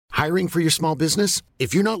Hiring for your small business?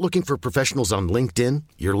 If you're not looking for professionals on LinkedIn,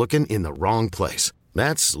 you're looking in the wrong place.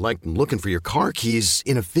 That's like looking for your car keys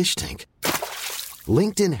in a fish tank.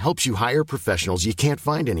 LinkedIn helps you hire professionals you can't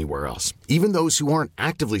find anywhere else, even those who aren't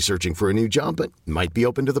actively searching for a new job but might be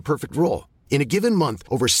open to the perfect role. In a given month,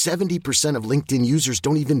 over 70% of LinkedIn users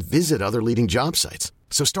don't even visit other leading job sites.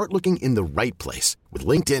 So start looking in the right place. With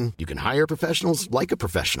LinkedIn, you can hire professionals like a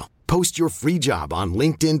professional. Post your free job on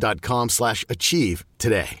linkedin.com/achieve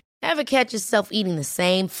today. Ever catch yourself eating the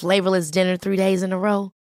same flavorless dinner 3 days in a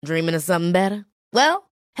row? Dreaming of something better?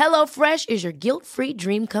 Well, HelloFresh is your guilt-free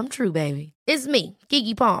dream come true, baby. It's me,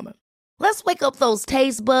 Keke Palmer. Let's wake up those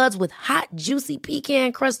taste buds with hot, juicy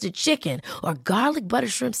pecan-crusted chicken or garlic butter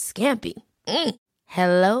shrimp scampi.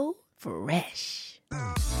 Hello Fresh.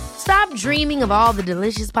 Stop dreaming of all the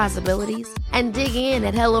delicious possibilities and dig in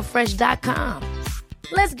at HelloFresh.com.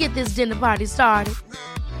 Let's get this dinner party started.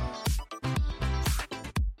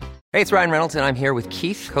 Hey, it's Ryan Reynolds, and I'm here with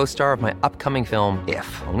Keith, co-star of my upcoming film, If,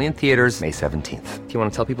 only in theaters May 17th. Do you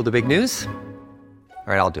want to tell people the big news?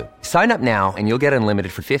 All right, I'll do it. Sign up now and you'll get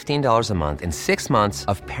unlimited for $15 a month and 6 months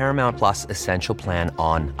of Paramount Plus Essential Plan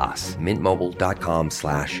on us.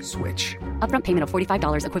 MintMobile.com/switch. Upfront payment of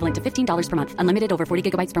 $45 equivalent to $15 per month. Unlimited over 40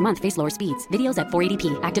 gigabytes per month. Face lower speeds. Videos at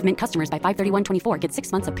 480p. Active Mint customers by 531.24 get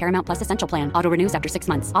 6 months of Paramount Plus Essential Plan. Auto renews after 6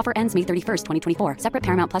 months. Offer ends May 31st, 2024. Separate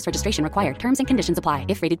Paramount Plus registration required. Terms and conditions apply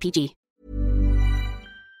if rated PG.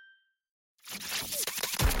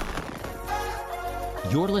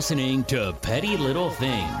 You're listening to Petty Little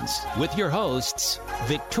Things with your hosts,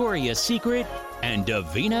 Victoria's Secret and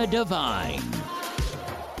Davina Divine.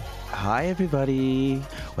 Hi, everybody.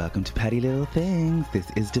 Welcome to Petty Little Things. This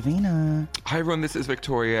is Davina. Hi, everyone. This is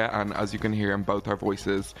Victoria. And as you can hear in both our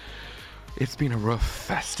voices, it's been a rough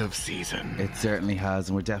festive season. It certainly has,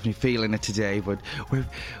 and we're definitely feeling it today. But we've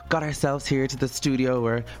got ourselves here to the studio.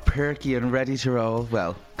 We're perky and ready to roll.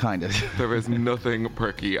 Well, kind of. There is nothing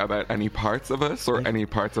perky about any parts of us or any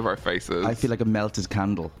parts of our faces. I feel like a melted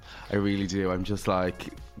candle. I really do. I'm just like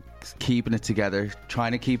keeping it together,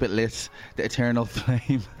 trying to keep it lit, the eternal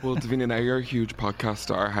flame. Well, Davina, now you're a huge podcast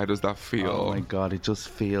star. How does that feel? Oh my God, it just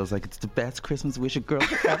feels like it's the best Christmas wish a girl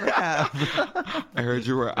could ever have. I heard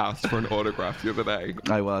you were asked for an autograph the other day.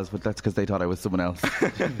 I was, but that's because they thought I was someone else.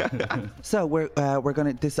 So we're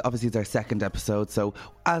gonna. This obviously is our second episode. So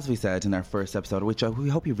as we said in our first episode, which we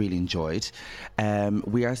hope you really enjoyed,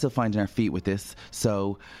 we are still finding our feet with this.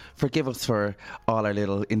 So forgive us for all our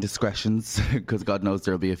little indiscretions, because God knows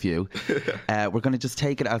there'll be a few. We're going to just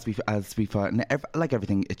take it as we find. Like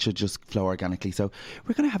everything, it should just flow organically. So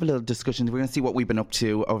we're going to have a little discussion. We're going to see what we've been up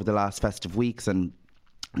to over the last festive weeks, and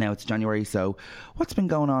now it's January, so what's been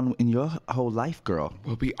going on in your whole life, girl?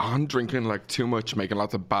 Well, beyond drinking like too much, making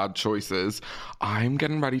lots of bad choices, I'm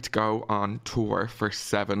getting ready to go on tour for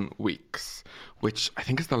 7 weeks, which I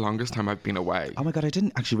think is the longest time I've been away. Oh my God, I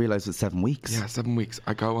didn't actually realise it was 7 weeks. Yeah, 7 weeks.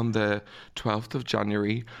 I go on the 12th of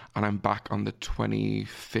January and I'm back on the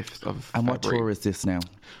 25th of February. And what tour is this now?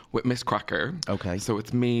 With Miss Cracker. Okay. So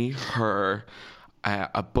it's me, her,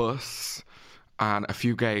 a bus, and a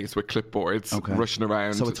few gays with clipboards rushing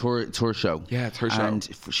around. So it's her tour show? Yeah, it's her show. And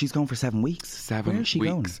she's going for 7 weeks? 7 Where is she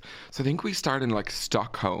weeks. going? So I think we start in like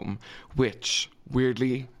Stockholm, which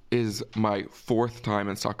weirdly is my 4th time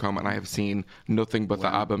in Stockholm, and I have seen nothing but the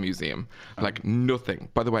ABBA Museum. Like nothing.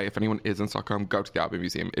 By the way, if anyone is in Stockholm, go to the ABBA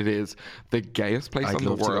Museum. It is the gayest place I'd in the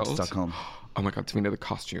love world. to go to Stockholm. Oh my God, Davina, the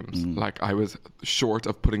costumes. Like, I was short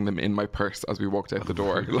of putting them in my purse as we walked out the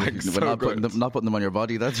door. Like, so not good. Not putting them on your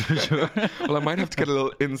body, that's for sure. Well, I might have to get a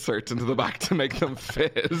little insert into the back to make them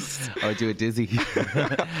fit. Or do a dizzy.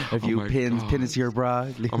 If you pin it to your bra,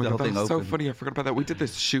 leave Oh my the whole God, thing that's open. so funny. I forgot about that. We did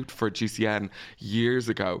this shoot for GCN years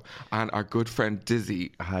ago, and our good friend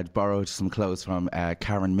Dizzy had borrowed some clothes from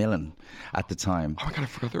Karen Millen at the time. Oh my God, I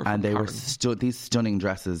forgot they were and from they Karen. were these stunning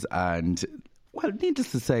dresses, and well,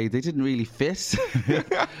 needless to say, they didn't really fit.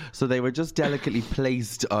 So they were just delicately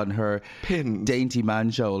placed on her dainty man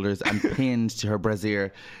shoulders and pinned to her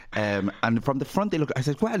brassiere. And from the front, I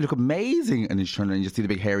said, wow, they look amazing. And then she turned around and you just see the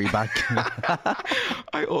big hairy back.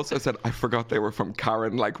 I also said, I forgot they were from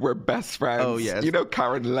Karen. Like, we're best friends. Oh, yes. You know,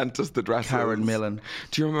 Karen lent us the dresses. Karen Millen.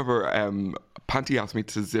 Do you remember Panty asked me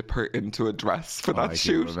to zip her into a dress for that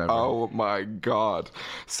shoot? Oh, my God.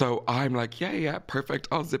 So I'm like, yeah, perfect.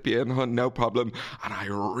 I'll zip you in, hun, no problem. And I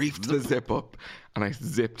reefed the zip up and I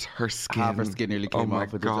zipped her skin. Half her skin nearly came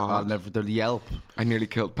off. God. The yelp. I nearly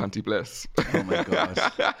killed Panty Bliss. Oh my God.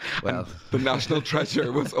 Well, the national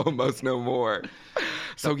treasure was almost no more.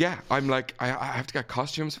 So yeah, I'm like, I have to get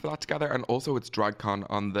costumes for that together. And also it's DragCon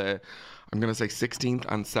on the, I'm going to say 16th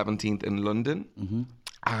and 17th in London. Mm-hmm.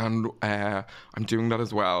 And I'm doing that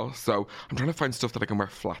as well. So I'm trying to find stuff that I can wear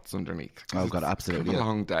flats underneath. Oh, God, absolutely. Kind of a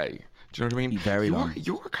long day. Do you know what I mean? Very long.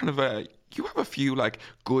 You're kind of you have a few like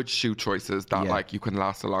good shoe choices that like you can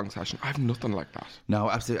last a long session. I have nothing like that. No,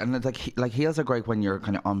 absolutely. And like heels are great when you're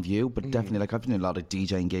kind of on view, but definitely like I've been in a lot of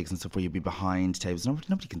DJing gigs and stuff where you'd be behind tables.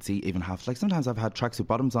 Nobody can see even half. Like sometimes I've had tracksuit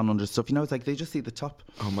bottoms on under stuff. You know, it's like they just see the top.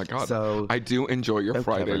 Oh my God. So I do enjoy your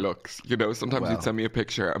Friday clever. looks. You know, sometimes you'd send me a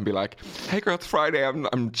picture and be like, "Hey girl, it's Friday.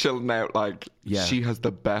 I'm chilling out." Like she has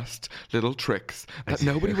the best little tricks that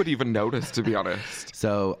nobody would even notice, to be honest.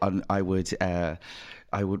 So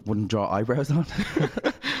I wouldn't draw eyebrows on.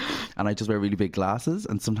 And I just wear really big glasses,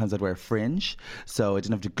 and sometimes I'd wear fringe, so I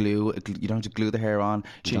didn't have to glue. You don't have to glue the hair on.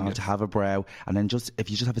 You don't have to have a brow, and then if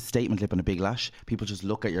you just have a statement lip and a big lash, people just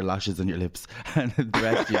look at your lashes and your lips, and the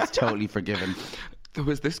rest is totally forgiven. There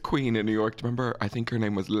was this queen in New York. Do you remember? I think her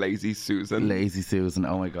name was Lazy Susan. Lazy Susan.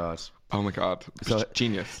 Oh my God. Oh my God. So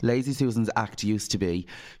genius. Lazy Susan's act used to be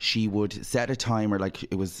she would set a timer, like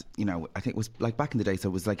it was, you know, I think it was like back in the day, so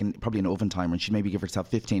it was like probably an oven timer, and she'd maybe give herself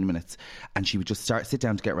 15 minutes, and she would just sit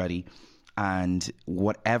down to get ready, and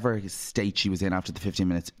whatever state she was in after the 15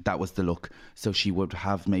 minutes, that was the look. So she would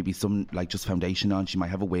have maybe some like just foundation on, she might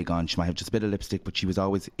have a wig on, she might have just a bit of lipstick, but she was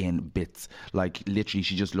always in bits. Like literally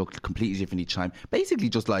she just looked completely different each time, basically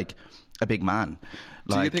just like a big man.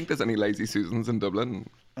 Do you think there's any Lazy Susans in Dublin?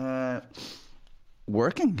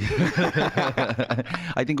 Working.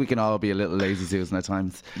 I think we can all be a little Lazy Susan at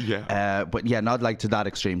times. Yeah. But yeah, not like to that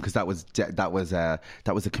extreme, because that was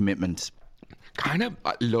a commitment. Kind of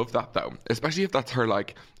I love that though, especially if that's her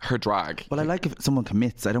drag. Well, I like if someone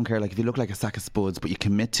commits. I don't care like if you look like a sack of spuds, but you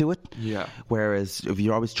commit to it. Yeah. Whereas if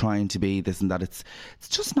you're always trying to be this and that, it's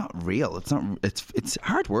just not real. It's not. It's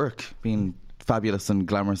hard work being fabulous and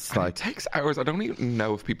glamorous. It takes hours. I don't even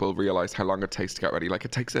know if people realise how long it takes to get ready. Like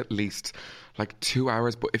it takes at least like 2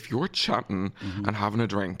 hours, but if you're chatting and having a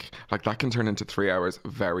drink, like that can turn into 3 hours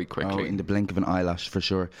very quickly. Oh, in the blink of an eyelash, for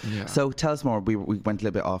sure. Yeah. So tell us more. We went a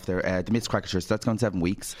little bit off there. The Miss Cracker Tour, so that's going 7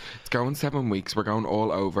 weeks. It's going 7 weeks. We're going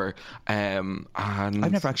all over. And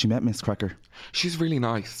I've never actually met Miss Cracker. She's really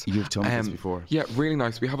nice. You've told me this before. Yeah, really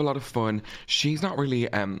nice. We have a lot of fun. She's not really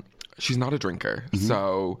she's not a drinker,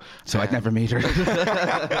 so I'd never meet her.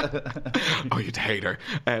 Oh, you'd hate her.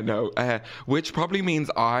 No, which probably means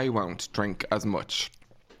I won't drink as much.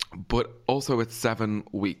 But also, it's 7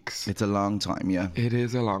 weeks. It's a long time, yeah. It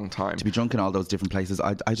is a long time to be drunk in all those different places.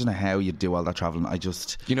 I don't know how you'd do all that traveling.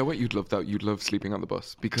 You know what you'd love though? You'd love sleeping on the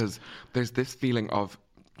bus, because there's this feeling of.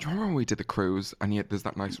 Do you remember when we did the cruise and yet there's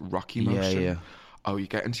that nice rocky motion? Yeah. Oh, you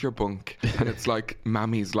get into your bunk and it's like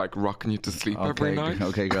Mammy's like rocking you to sleep every night.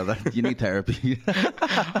 Okay, girl, you need therapy.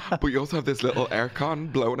 But you also have this little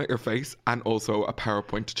aircon blowing at your face and also a power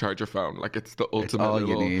point to charge your phone. Like it's the ultimate all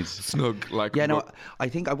little you need. snug. Like yeah, no, I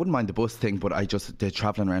think I wouldn't mind the bus thing, but the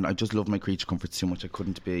travelling around. I just love my creature comforts too much. I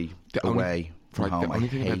couldn't be away from home. The only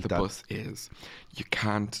thing I about hate the that. bus is you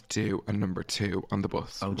can't do a number 2 on the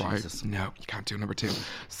bus. Oh, right? Jesus. No, you can't do a number 2.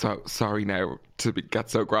 So sorry now to get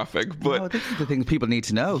so graphic, but no, this is the things people need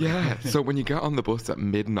to know. yeah. So when you get on the bus at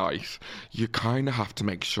midnight, you kind of have to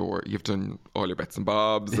make sure you've done all your bits and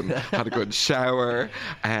bobs and had a good shower.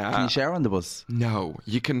 Can you shower on the bus? No,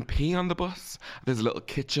 you can pee on the bus. There's a little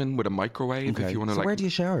kitchen with a microwave if you want to. So where do you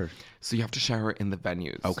shower? So you have to shower in the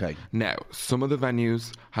venues. Okay. Now, some of the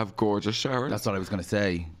venues have gorgeous showers. That's what I was going to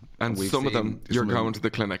say. And some of them, you're going to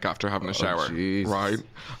the clinic after having a shower, Jesus.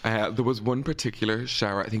 right? There was one particular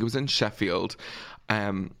shower, I think it was in Sheffield.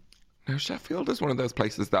 Now, Sheffield is one of those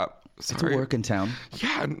places that... It's a working town.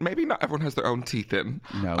 Yeah, and maybe not everyone has their own teeth in.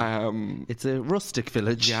 No. It's a rustic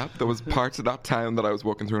village. Yeah, there was parts of that town that I was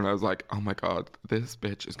walking through and I was like, oh my God, this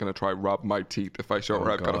bitch is going to try rob my teeth if I show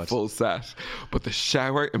her I've got a full set. But the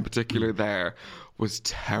shower in particular there was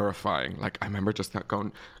terrifying. Like, I remember just that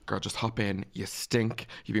going, girl, just hop in, you stink,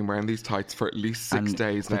 you've been wearing these tights for at least 6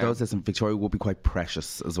 days now. For those listening, Victoria will be quite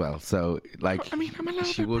precious as well. So, like, I mean, I'm a little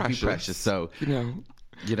she bit would precious. be precious. So, you know,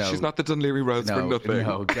 she's not the Dunleary Rose for nothing.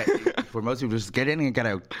 No, for most people, just get in and get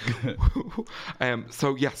out.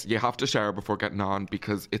 So yes, you have to shower before getting on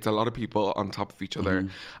because it's a lot of people on top of each other,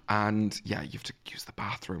 and yeah, you have to use the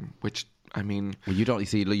bathroom, which. I mean... Well, you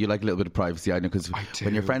like a little bit of privacy, I know, because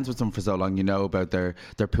when you're friends with someone for so long, you know about their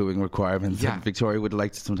pooing requirements. Yeah. And Victoria would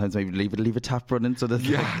like to sometimes maybe leave a tap running so that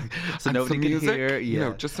so nobody can music, hear. Yeah. You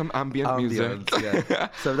know, just some ambient music. Yeah.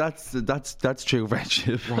 So that's true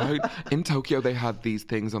friendship. Right. In Tokyo, they had these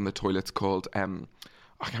things on the toilets called...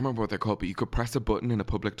 I can't remember what they're called, but you could press a button in a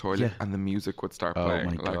public toilet and the music would start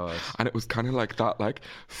playing. Oh my God. And it was kind of like that, like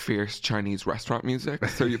fierce Chinese restaurant music.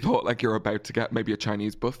 So you thought like you're about to get maybe a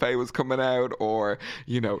Chinese buffet was coming out, or,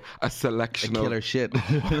 you know, a selection of Killer shit.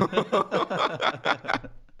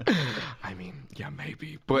 I mean, yeah,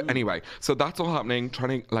 maybe. But anyway, so that's all happening,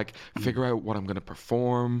 trying to like figure out what I'm going to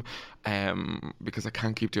perform, because I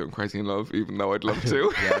can't keep doing Crazy in Love, even though I'd love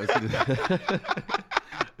to.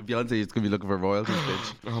 Beyonce is going to be looking for royalties,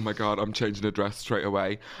 bitch. Oh my God, I'm changing a dress straight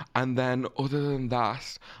away. And then other than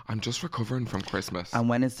that, I'm just recovering from Christmas. And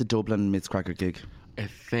when is the Dublin Miss Cracker gig? I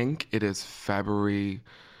think it is February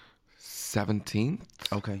 17th.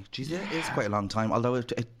 Okay. Jeez, it is quite a long time, although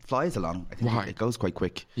it flies along. I think it goes quite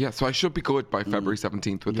quick. Yeah, so I should be good by February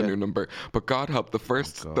 17th with the new number. But God help, the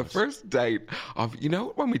first date of, you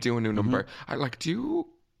know, when we do a new number, I like, do you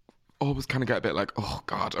always kind of get a bit like, oh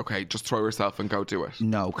God, okay, just throw yourself and go do it?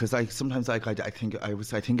 No, because I sometimes I think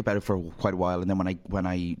about it for quite a while, and then when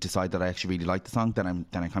I decide that I actually really like the song, then I'm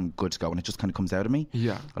kind of good to go, and it just kind of comes out of me.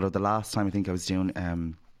 Yeah. Although the last time I think I was doing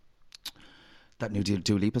that new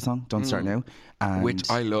Dua Lipa song, Don't Start Now, and which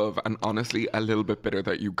I love, and honestly a little bit bitter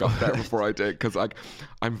that you got there before I did, because like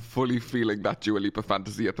I'm fully feeling that Dua Lipa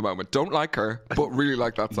fantasy at the moment. Don't like her, but really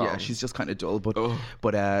like that song. Yeah, she's just kind of dull, but the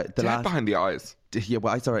Dead last behind the eyes. Yeah,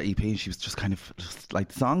 well, I saw her EP and she was just kind of just, like,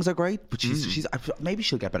 the songs are great, but she's maybe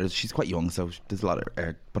she'll get better. She's quite young, so there's a lot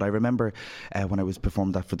of but I remember when I was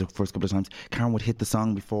performing that for the first couple of times, Karen would hit the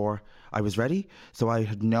song before I was ready, so I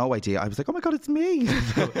had no idea. I was like, oh my God, it's me.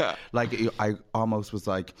 So, like, I almost was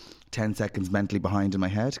like 10 seconds mentally behind in my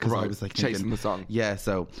head, because I was like chasing the song. Yeah,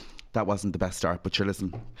 so that wasn't the best start, but sure,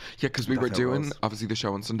 listen. Yeah, because we were doing obviously the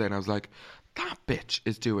show on Sunday, and I was like, that bitch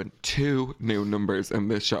is doing 2 new numbers in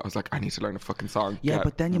this show. I was like, I need to learn a fucking song. Yeah,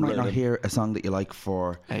 but then you might not hear a song that you like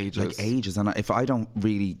for ages. And if I don't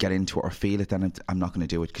really get into it or feel it, then I'm not going to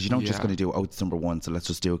do it, because you're not just going to do, oh, it's number one, so let's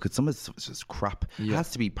just do it, because some of it's just crap. It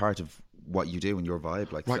has to be part of what you do and your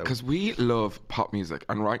vibe, like, right, because we love pop music,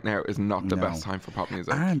 and right now is not the best time for pop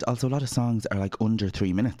music. And also a lot of songs are like under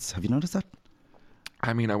 3 minutes. Have you noticed that?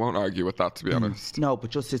 I mean, I won't argue with that, to be honest. No,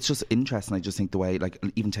 but it's just interesting. I just think the way, like,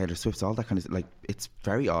 even Taylor Swift's, all that kind of, like, it's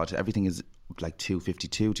very odd. Everything is like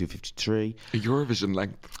 2:52, 2:53. Eurovision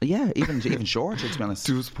length. Yeah, even shorter, to be honest.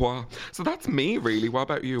 12 pois. So that's me, really. What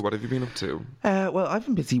about you? What have you been up to? Well, I've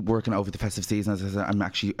been busy working over the festive season. As I said, I'm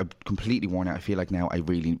actually completely worn out. I feel like now I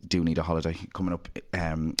really do need a holiday coming up.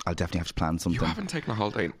 I'll definitely have to plan something. You haven't taken a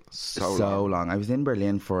holiday in so long. I was in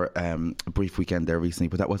Berlin for a brief weekend there recently,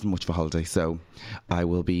 but that wasn't much of a holiday. So I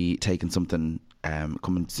will be taking something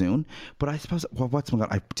coming soon. But I suppose, what's my God?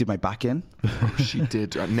 I did my back in. Oh, she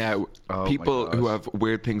did. Now, people who have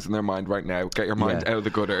weird things in their mind right now, get your mind out of the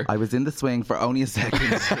gutter. I was in the swing for only a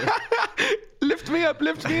second. Lift me up.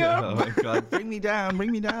 Oh my God, bring me down.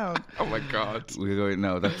 Oh my God. We're going,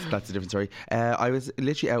 no, that's a different story. I was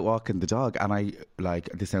literally out walking the dog, and I, like,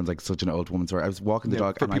 this sounds like such an old woman story. I was walking the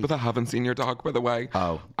dog. For people that haven't seen your dog, by the way,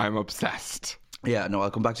 I'm obsessed. Yeah, no, I'll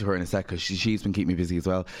come back to her in a sec, because she's been keeping me busy as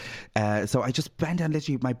well. So I just bent down,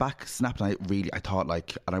 literally, my back snapped, and I thought,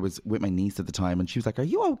 like, and I was with my niece at the time, and she was like, are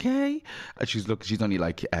you okay? And she's only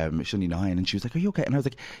like, she's only 9, and she was like, are you okay? And I was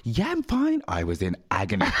like, yeah, I'm fine. I was in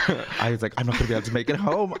agony. I was like, I'm not going to be able to make it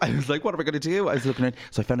home. I was like, what am I going to do? I was looking at,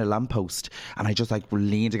 so I found a lamppost, and I just, like,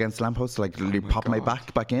 leaned against the lamppost to, like, literally pop my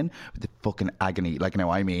back in with the fucking agony. Like, no,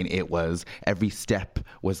 I mean, it was, every step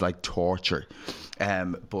was like torture.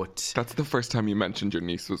 But that's the first time you mentioned your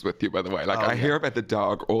niece was with you, by the way. Like, I hear about the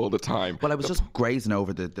dog all the time. Well, I was just grazing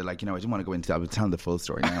over the like, you know, I didn't want to go into that. I was telling the full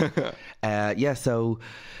story now. That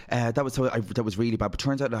was really bad. But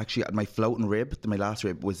turns out, actually, my floating rib, my last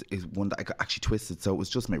rib, is one that I got actually twisted, so it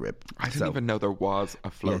was just my rib. I didn't even know there was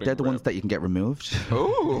a floating rib. Yeah, they're the ones that you can get removed.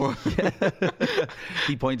 Oh.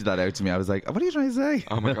 He pointed that out to me. I was like, what are you trying to say?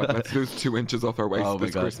 Oh my God, let's lose 2 inches off our waist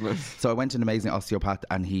this Christmas. So I went to an amazing osteopath,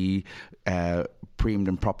 and he premed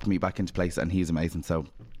and propped me back into place, and he's amazing. So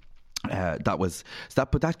but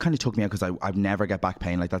that kind of took me out, because I've never get back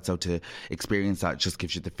pain like that. So to experience that just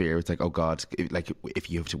gives you the fear. It's like, oh God, like, if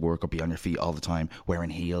you have to work or be on your feet all the time, wearing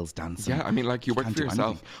heels, dancing. Yeah, I mean, like, you work for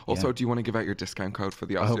yourself. Also, do you want to give out your discount code for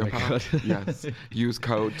the osteopath? Oh my God. Yes. Use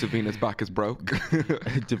code Davina's back is broke.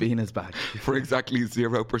 Davina's back. For exactly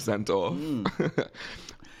 0% off.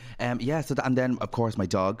 And then, of course, my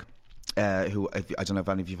dog, who, I don't know if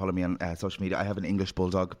any of you follow me on social media, I have an English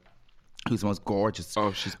bulldog. who's the most gorgeous.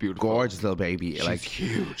 Oh, she's beautiful. Gorgeous little baby. She's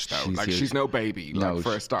huge, though. She's like, huge. she's no baby, No, like,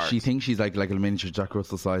 for a start. She thinks she's like a miniature Jack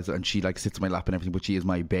Russell size, and she like sits on my lap and everything, but she is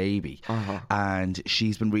my baby. And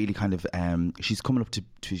she's been really kind of, she's coming up to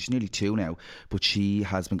she's nearly 2 now, but she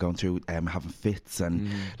has been going through having fits, and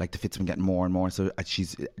like the fits have been getting more and more, so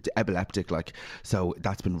she's epileptic, like, so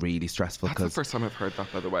that's been really stressful. That's the first time I've heard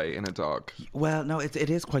that, by the way, in a dog. Well, no, it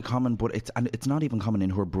is quite common, but it's not even common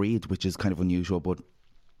in her breed, which is kind of unusual, but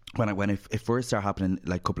when it first started happening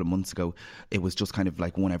like a couple of months ago, it was just kind of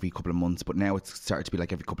like one every couple of months, but now it's started to be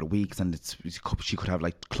like every couple of weeks, and she could have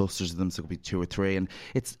like clusters of them, so it could be 2 or 3, and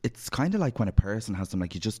it's kind of like when a person has them,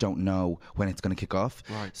 like you just don't know when it's going to kick off.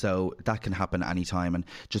 Right. So that can happen at any time, and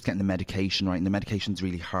just getting the medication right, and the medication's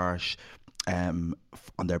really harsh on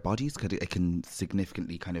their bodies, because it can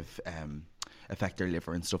significantly kind of affect their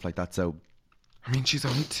liver and stuff like that. So I mean, she's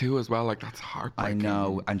only 2 as well. Like, that's heartbreaking. I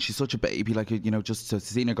know, and she's such a baby. Like, you know, just so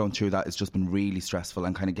seeing her going through that has just been really stressful,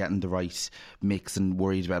 and kind of getting the right mix and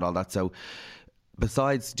worried about all that. So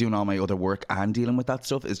besides doing all my other work and dealing with that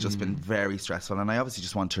stuff, it's just been very stressful. And I obviously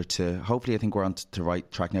just want her to, hopefully, I think we're on to the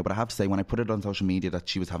right track now. But I have to say, when I put it on social media that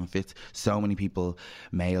she was having fits, so many people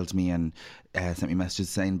mailed me and sent me messages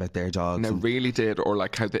saying about their dogs. No, really did, or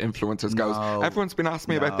like how the influencers goes. Everyone's been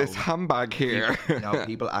asking me about this handbag here.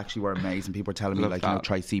 People actually were amazing. People were telling me, like, that. you know,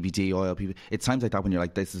 try CBD oil. People, it's times like that when you're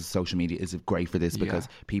like, this is social media is great for this, because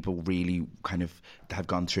people really kind of have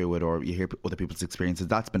gone through it, or you hear other people's experiences.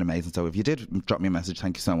 That's been amazing. So if you did drop me a message,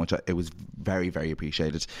 thank you so much. It was very, very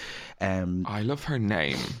appreciated. I love her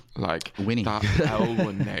name, like Winnie. That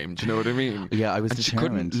Elwyn name. Do you know what I mean? Yeah, I was and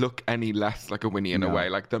determined. She couldn't look any less like a Winnie in a way.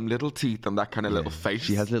 Like them little teeth and that kind of little face.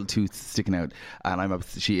 She has little tooth sticking out, and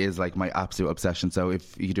she is like my absolute obsession. So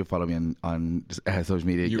if you do follow me on social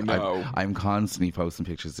media, you know I'm constantly posting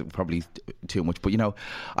pictures, probably too much, but you know,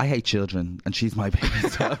 I hate children, and she's my baby.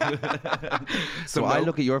 So I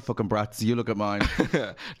look at your fucking brats, you look at mine.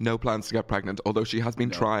 No plans to get pregnant, although she has been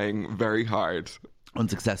trying very hard.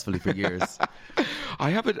 Unsuccessfully for years.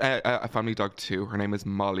 I have a family dog too. Her name is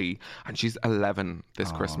Molly, and she's 11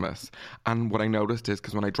 this Christmas. And what I noticed is,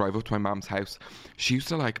 because when I drive up to my mum's house, she used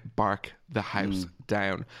to like bark the house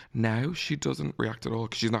down. Now she doesn't react at all,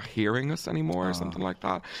 because she's not hearing us anymore or something like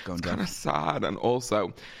that. It's kind of sad. And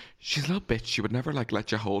also, she's a little bitch. She would never like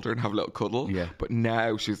let you hold her and have a little cuddle. Yeah. But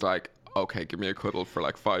now she's like, okay, give me a cuddle for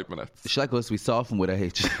like 5 minutes. She's like us, we soften with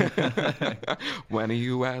age. When are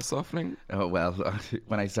you softening? Oh, well,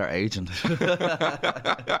 when I start aging.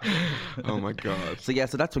 Oh my God. So yeah,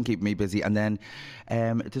 so that's been keeping me busy. And then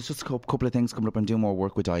there's just a couple of things coming up. I'm doing more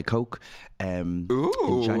work with Diet Coke in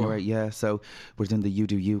January. Yeah, so we're doing the You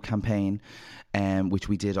Do You campaign, which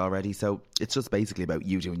we did already. So it's just basically about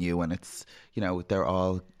you doing you, and it's, you know, they're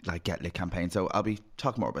all like Get Lit campaign. So I'll be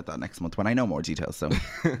talking more about that next month when I know more details. So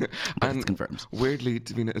and it's confirmed. Weirdly,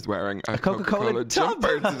 Davina is wearing a Coca-Cola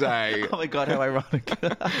jumper today. Oh my God, how ironic.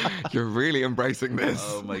 You're really embracing this.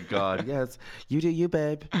 Oh my God, yes. You do you,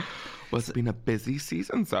 babe. Well, it's been a busy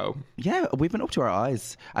season, so. Yeah, we've been up to our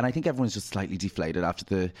eyes. And I think everyone's just slightly deflated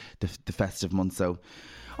after the festive month. So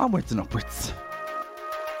onwards and upwards.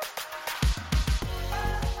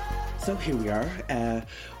 So here we are.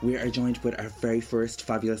 We are joined with our very first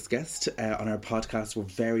fabulous guest on our podcast. We're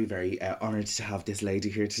very, very honoured to have this lady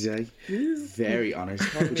here today. Very honoured.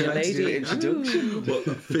 Would you like to do the introduction? Well,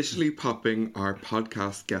 officially popping our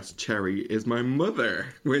podcast guest, Cherry, is my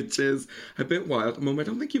mother, which is a bit wild. Mum, I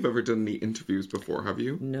don't think you've ever done any interviews before, have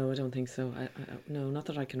you? No, I don't think so. No, not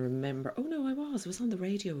that I can remember. Oh no, I was on the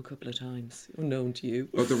radio a couple of times. Unknown to you.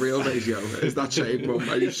 Oh, the real radio. Is that shade, Mum?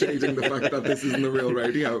 Are you shading the fact that this isn't the real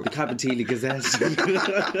radio? The Cabinteely Gazette.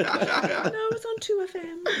 No, it's on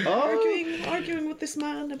 2FM. Arguing with this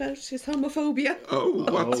man about his homophobia. Oh,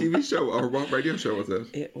 what TV show or what radio show was it?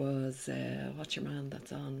 It was What's Your Man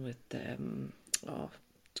that's on with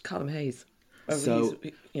Colin Hayes. So,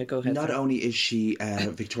 go ahead. Not only is she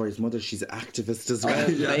Victoria's mother, she's an activist as well.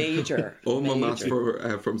 Major. All Mum asked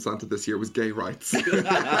for from Santa this year was gay rights.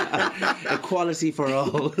 Equality for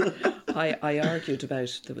all. I argued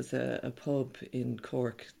about, there was a pub in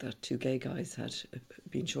Cork that 2 gay guys had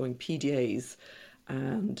been showing PDAs,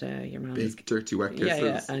 and your man Big was dirty wet kisses.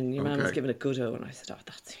 Yeah, and your man was giving a good-o, and I said, oh,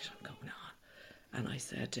 that's it, I'm going on. And I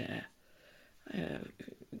said,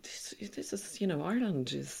 this is,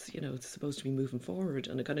 Ireland is, it's supposed to be moving forward.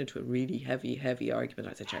 And it got into a really heavy argument.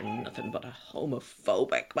 I said, you're nothing but a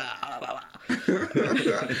homophobic. Blah, blah, blah.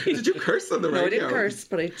 Did you curse on the radio? No, I didn't curse,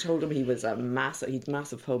 but I told him he'd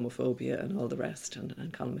massive homophobia and all the rest.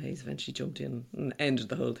 And Colin Hayes eventually jumped in and ended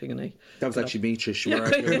the whole thing. And that was actually me, Trish.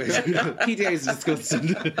 PDA is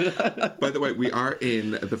disgusting. By the way, we are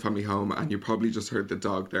in the family home, and you probably just heard the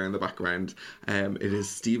dog there in the background. It is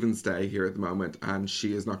Stephen's day here at the moment, and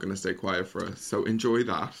she is not going to stay quiet for us. So enjoy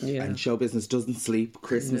that. Yeah. And show business doesn't sleep.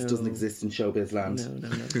 Christmas doesn't exist in showbiz land.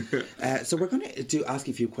 No. So we're going to ask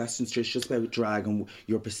you a few questions, Trish, just about drag and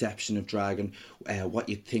your perception of drag and what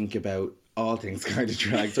you think about all things kind of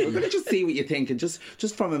drag. So we're going to just see what you think, and just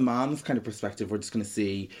from a mom's kind of perspective, we're just going to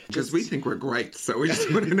see. Because we think we're great, so we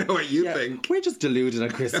just want to know what you think. We're just deluded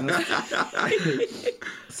at Christmas.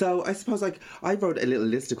 So I suppose, I wrote a little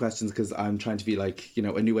list of questions because I'm trying to be a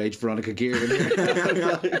new age Veronica Gear.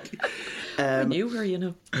 I knew her,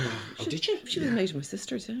 Oh, did you? She was a mate of my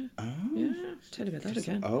sister's, yeah. Oh. Yeah, tell you about that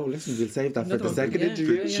again. Oh, listen, we'll save that Another for the second one.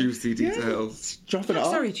 interview. The juicy details. Drop it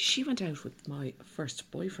off. Sorry, she went out with my first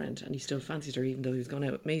boyfriend and he still fancied her even though he was going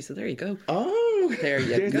out with me, so there you go. Oh, there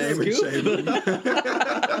you go. Name and shame.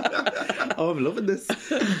 Oh, I'm loving this.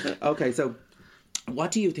 Okay, so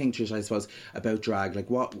what do you think, Trish, I suppose, about drag?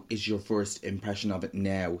 What is your first impression of it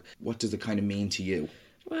now? What does it kind of mean to you?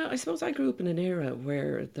 Well, I suppose I grew up in an era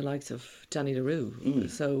where the likes of Danny LaRue,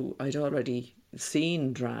 so I'd already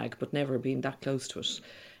seen drag but never been that close to it.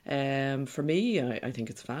 For me, I think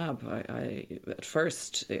it's fab. I at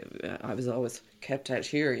first, I was always kept out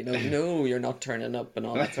here, no, you're not turning up and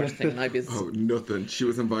all that sort of thing. And I'd be nothing. She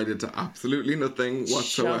was invited to absolutely nothing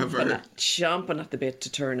whatsoever. Chomping at the bit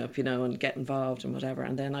to turn up, and get involved and whatever.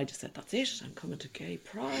 And then I just said, that's it, I'm coming to Gay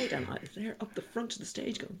Pride. And I was there up the front of the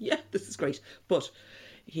stage going, yeah, this is great. But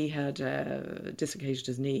he had dislocated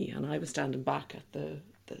his knee and I was standing back at the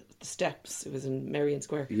steps. It was in Merrion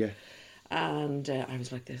Square. Yeah. And I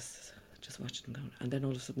was like this, just watching him going. And then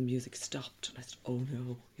all of a sudden the music stopped. And I said, oh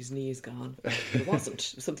no, his knee is gone. It wasn't.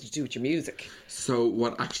 It was something to do with your music. So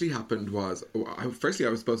what actually happened was, firstly, I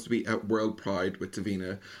was supposed to be at World Pride with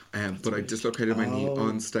Davina, but I dislocated my knee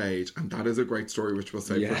on stage. And that is a great story, which we'll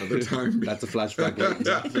save for another time. That's a flashback.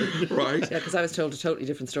 Right? Yeah, because I was told a totally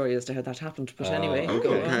different story as to how that happened. But anyway,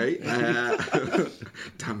 okay.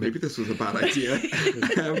 Damn, maybe this was a bad idea.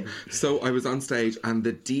 So I was on stage and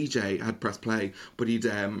the DJ had pressed play, but he'd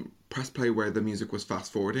press play where the music was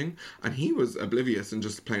fast forwarding, and he was oblivious and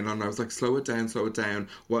just playing on. And I was like, slow it down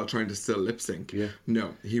while trying to still lip sync. Yeah.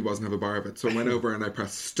 No, he wasn't have a bar of it. So I went over and I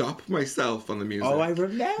pressed stop myself on the music. Oh, I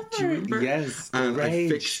remember. Do you remember? Yes. And I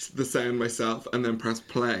fixed the sound myself and then pressed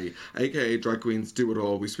play. AKA drag queens do it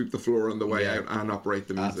all. We sweep the floor on the way out and operate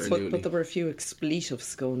the music. But there were a few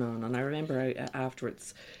expletives going on, and I remember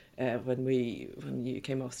afterwards when you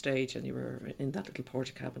came off stage and you were in that little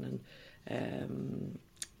porta cabin and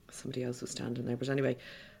somebody else was standing there. But anyway,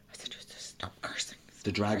 I said, just stop cursing.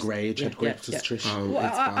 The drag rage had gripped us, Trish. Oh,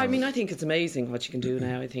 well, I mean, I think it's amazing what you can do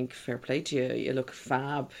now. I think fair play to you. You look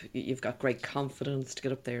fab. You've got great confidence to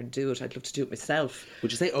get up there and do it. I'd love to do it myself.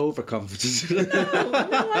 Would you say overconfident? No,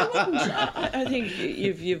 I wouldn't. I think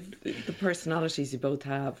you've the personalities you both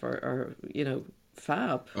have are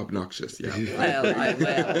fab. Obnoxious, yeah. Well,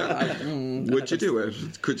 would you do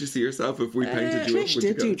it? Could you see yourself if we painted you up? Trish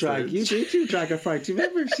did do drag. You did do drag at Fright. Do you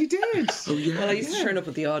remember? She did. Oh, yeah. Well, I used to turn up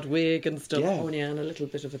with the odd wig and stuff, and a little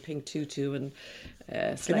bit of a pink tutu and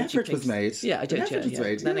an effort was made. Yeah, I did.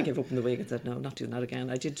 Then I yeah. gave up on the wig and said, no, not doing that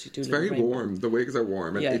again. I did do. It's very warm. The wigs are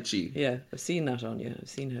warm and itchy. Yeah, I've seen that on you. I've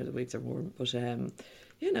seen how the wigs are warm, but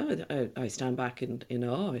I stand back in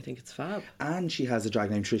awe. I think it's fab. And she has a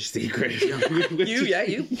drag named Trish Secret.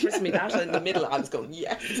 you pressed me that in the middle. I was going,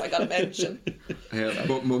 yes, I got a mention.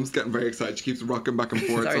 But Mum's getting very excited. She keeps rocking back and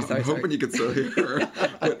forth. I'm hoping you can still hear her.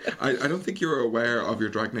 But I don't think you were aware of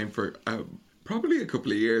your drag name for probably a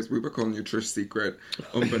couple of years. We were calling you Trish Secret,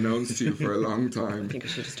 unbeknownst to you for a long time. I think I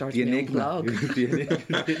should have started my own blog.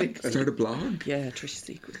 Start a blog? Yeah, Trish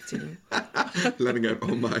Secrets, Letting out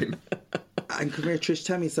all mine. And come here, Trish,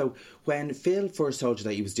 tell me, so when Phil first told you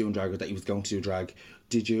that he was doing drag or that he was going to do drag,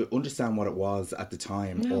 did you understand what it was at the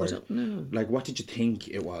time? No, I don't know. Like, what did you think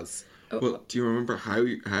it was? Well, do you remember how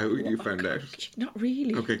you found out? Not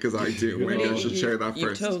really. Okay, because I do. Maybe I should share that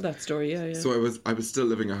first. You told that story, yeah. So I was still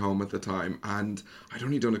living at home at the time, and I'd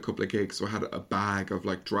only done a couple of gigs, so I had a bag of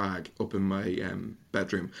drag up in my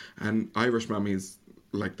bedroom. And Irish mammies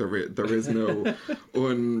Like there is no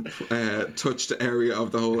untouched area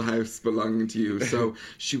of the whole house belonging to you. So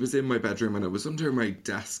she was in my bedroom and it was under my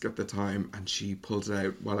desk at the time, and she pulled it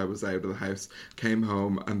out while I was out of the house, came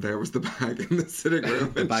home, and there was the bag in the sitting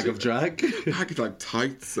room. A bag of drag? Bag of like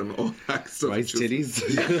tights and all that stuff. Rice titties.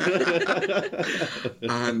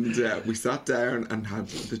 And we sat down and had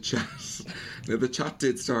the chat. Now the chat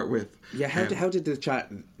did start with... Yeah, how did the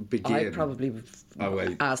chat begin? I probably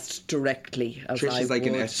asked directly. As Trish I is like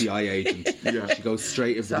would. an FBI agent. Yeah. She goes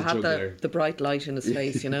straight in for So the I had jugular. the bright light in his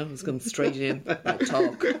face, you know. It was going straight in. Like,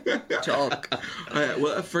 talk.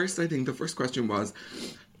 Well, at first, I think the first question was,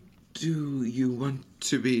 do you want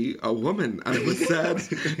to be a woman? And it was said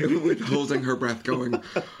with holding her breath going,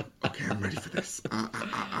 okay, I'm ready for this.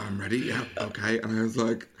 I'm ready, yeah, okay. And I was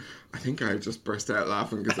like, I think I just burst out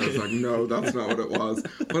laughing because I was like, no, that's not what it was.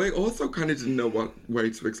 But I also kind of didn't know what way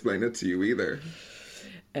to explain it to you either.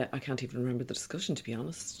 I can't even remember the discussion, to be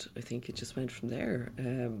honest. I think it just went from there.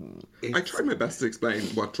 I tried my best to explain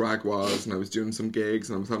what drag was, and I was doing some gigs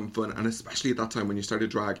and I was having fun. And especially at that time when you started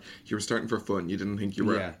drag, you were starting for fun. You didn't think you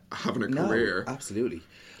were having a career. No, absolutely.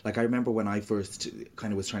 Like I remember when I first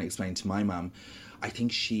kind of was trying to explain to my mum, I don't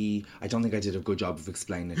think I did a good job of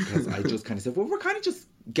explaining it, because I just kind of said, well, we're kind of just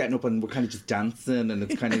getting up and we're kind of just dancing, and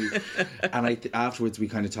it's kind of, and afterwards we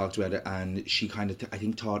kind of talked about it, and she kind of, I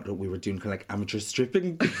think, thought that we were doing kind of like amateur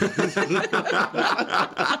stripping.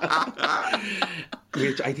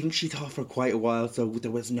 Which I think she thought for quite a while, so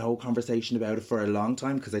there was no conversation about it for a long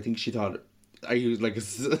time, because I think she thought, are you like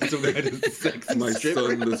some kind of sexy My stripper?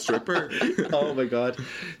 son, the stripper. Oh my god.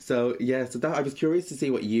 So yeah, so that I was curious to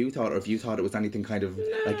see what you thought, or if you thought it was anything kind of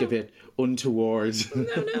like a bit untoward.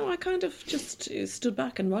 No, I kind of just stood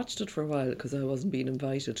back and watched it for a while because I wasn't being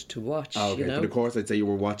invited to watch. Oh, okay, you know? but of course I'd say you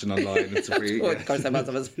were watching online. It's free. Of course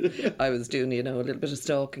I was doing, you know, a little bit of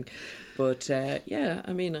stalking. But yeah,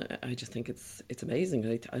 I mean, I just think it's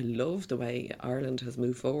amazing. I love the way Ireland has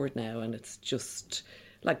moved forward now, and it's just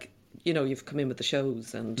like, you know, you've come in with the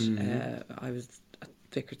shows, and I was at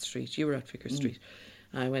Vickers Street. You were at Vickers Street.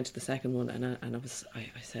 I went to the second one, and I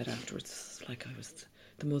said afterwards, like I was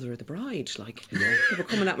the mother of the bride. Like they were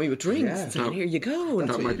coming at me with drinks and saying, "Here you go." And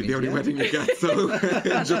That might be the only wedding you get, so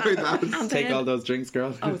enjoy that. and Take then all those drinks,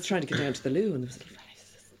 girl. I was trying to get down to the loo, and there was a little fella who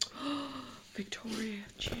says, "Oh, Victoria,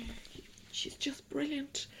 she's just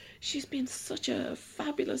brilliant. She's been such a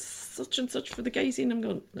fabulous such and such for the gay scene." I'm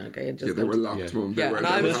going, okay, just They were locked, Mum. yeah, and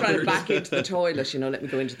I was trying to back into the toilet, you know, let me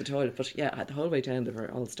go into the toilet. But yeah, the whole way down they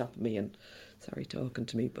were all stopping me and talking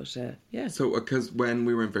to me. But yeah. So, because when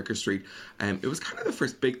we were in Vickers Street, it was kind of the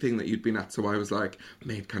first big thing that you'd been at. So I was like,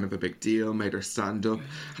 made kind of a big deal, made her stand up,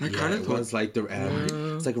 and I kind of it thought was like the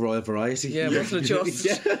it's like a Royal Variety. Yeah, wasn't it just?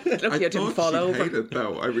 Lucky I didn't thought fall she'd over. hate it,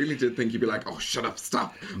 though. I really did think you'd be like, "Oh, shut up,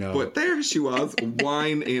 stop!" No. But there she was,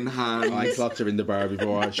 wine in hand. I clocked her in the bar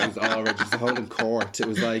before. She was already just holding court. It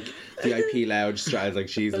was like VIP lounge style. Like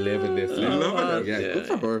she's living this. Loving it. Yeah, good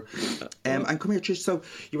for her. And come here, Trish. So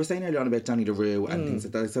you were saying earlier on about Danny LaRue and things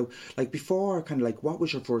like that. So like before, kind of like, what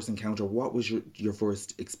was your first encounter? What was your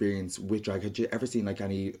first experience with drag? Had you ever seen like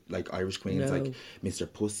any like Irish queens, No. like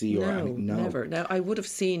Mr. Pussy or any? No, Never. Now, I would have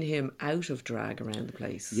seen him out of drag around the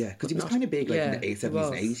place. Yeah, because he but was not- kind of big, like yeah, in the he 70s was.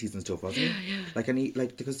 and 80s and stuff, wasn't he? Like, and he,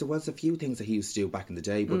 like, because there was a few things that he used to do back in the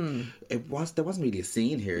day, but there wasn't really a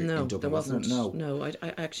scene here in No, Dublin, there wasn't. it? No,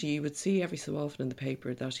 I actually, you would see every so often in the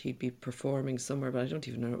paper that he'd be performing somewhere, but I don't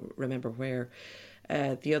even remember where.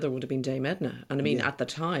 The other would have been Dame Edna, and I mean, at the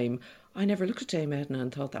time, I never looked at Dame Edna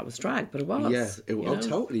and thought that was drag, but it was. Yeah, you oh, know?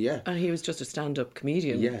 totally, yeah. And he was just a stand-up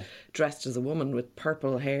comedian, Yeah. dressed as a woman with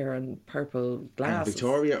purple hair and purple glasses.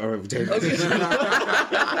 Victoria or David?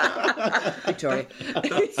 Victoria.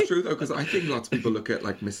 That's true, though, because I think lots of people look at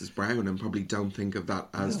like Mrs. Brown and probably don't think of that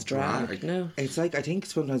as drag. No. It's like, I think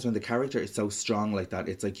sometimes when the character is so strong like that,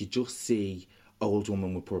 it's like you just see old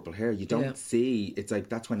woman with purple hair. You don't see, it's like,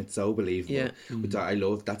 that's when it's so believable. Yeah. Which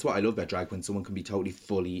that's what I love about drag, when someone can be totally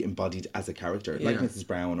fully embodied as a character, like Mrs.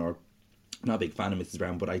 Brown, or I'm not a big fan of Mrs.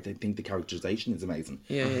 Brown, but I think the characterization is amazing.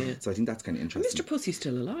 Yeah. So I think that's kind of interesting. Mr. Pussy's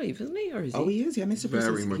still alive, isn't he? Or is he? Oh, he is, yeah, Mr. Pussy.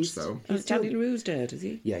 Very much so. He's Danny LaRue's dead, is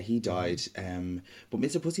he? Yeah, he died. But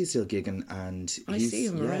Mr. Pussy's still gigging, and I see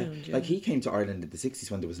him around, yeah. Like, he came to Ireland in the 60s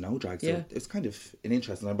when there was no drag, so Yeah. it's kind of an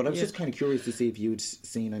interesting one. But I was just kind of curious to see if you'd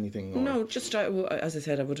seen anything. Or... No, just as I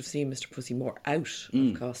said, I would have seen Mr. Pussy more out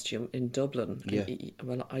of costume in Dublin. Yeah.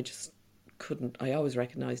 Well, I just couldn't. I always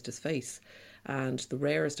recognised his face. And the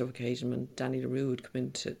rarest of occasion when Danny LaRue would come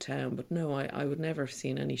into town. But no, I would never have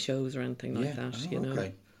seen any shows or anything like that, you know.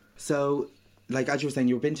 Okay. So like as you were saying,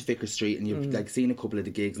 you've been to Vickers Street and you've like seen a couple of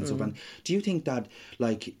the gigs and stuff. And do you think that,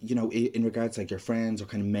 like, you know, in regards to like your friends or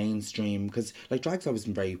kind of mainstream, because like drag's always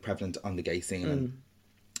been very prevalent on the gay scene and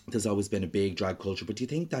there's always been a big drag culture, but do you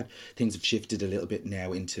think that things have shifted a little bit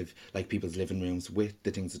now into like people's living rooms with the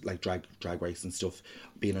things like drag race and stuff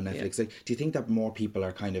being on Netflix? Like, do you think that more people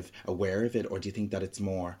are kind of aware of it, or do you think that it's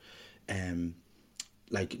more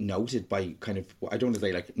like noted by kind of, I don't want to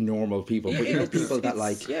say like normal people, but you know, people that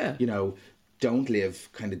like, you know, don't live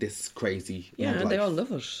kind of this crazy and life. they all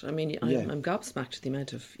love it. I mean, I'm gobsmacked at the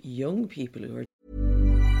amount of young people who are...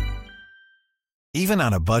 Even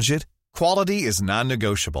on a budget, quality is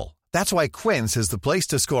non-negotiable. That's why Quince is the place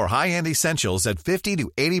to score high-end essentials at 50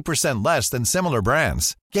 to 80% less than similar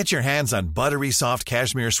brands. Get your hands on buttery soft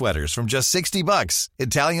cashmere sweaters from just $60,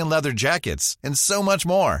 Italian leather jackets, and so much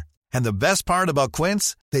more. And the best part about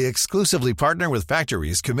Quince, they exclusively partner with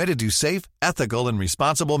factories committed to safe, ethical, and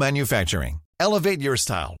responsible manufacturing. Elevate your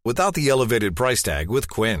style without the elevated price tag with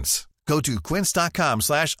Quince. Go to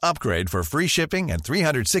quince.com/upgrade for free shipping and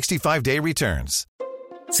 365-day returns.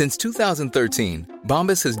 Since 2013,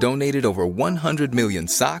 Bombas has donated over 100 million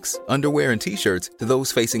socks, underwear, and T-shirts to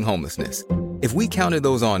those facing homelessness. If we counted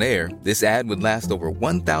those on air, this ad would last over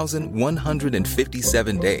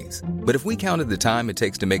 1,157 days. But if we counted the time it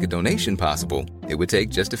takes to make a donation possible, it would take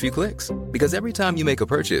just a few clicks. Because every time you make a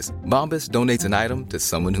purchase, Bombas donates an item to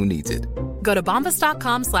someone who needs it. Go to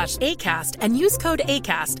bombas.com/ACAST and use code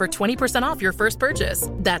ACAST for 20% off your first purchase.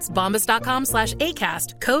 That's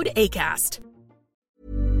bombas.com/ACAST, code ACAST.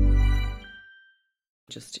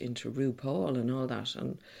 Just into RuPaul and all that,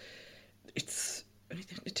 and it's...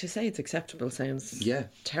 to say it's acceptable sounds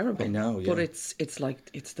terrible. I know, but it's like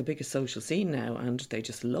it's the biggest social scene now, and they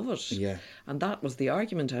just love it. Yeah, and that was the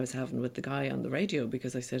argument I was having with the guy on the radio,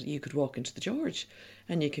 because I said you could walk into the George,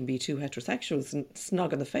 and you can be two heterosexuals and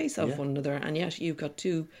snog on the face of one another, and yet you've got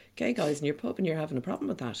two gay guys in your pub, and you're having a problem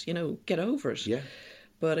with that. You know, get over it. Yeah.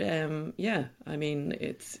 But I mean,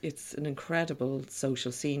 it's an incredible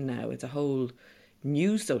social scene now. It's a whole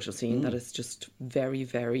new social scene that is just very,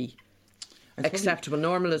 very acceptable.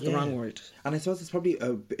 Normal is the wrong word. And I suppose it's probably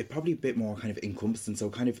a bit more kind of encompassing, so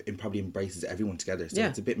kind of it probably embraces everyone together. So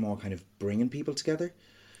it's a bit more kind of bringing people together.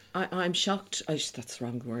 I'm shocked, that's the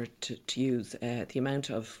wrong word to use, the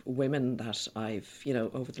amount of women that I've, you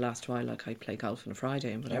know, over the last while, like I play golf on a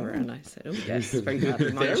Friday and whatever, and I said, oh yes, very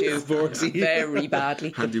badly, mind you. Very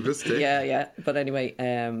badly. Handy with a stick. Yeah. But anyway,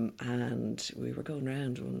 and we were going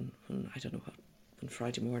around on I don't know what, on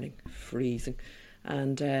Friday morning, freezing.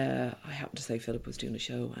 And I happened to say Philip was doing a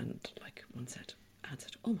show, and like Anne said,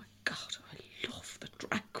 oh my God, I love the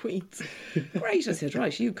drag queens. Great. I said,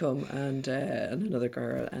 right, you come, and another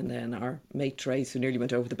girl, and then our mate Trace, who nearly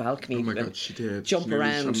went over the balcony. Oh my God, she did. Jump she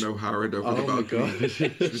around. She Howard over the balcony.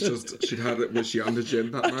 Was she on the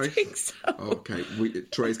gin that night? I think so. Okay,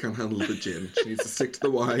 Trace can't handle the gin. She needs to stick to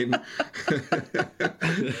the wine.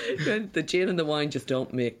 The gin and the wine just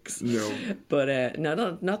don't mix. No. But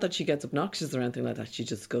not that she gets obnoxious or anything like that. She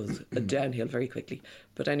just goes downhill very quickly.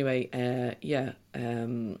 But anyway,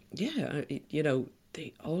 you know,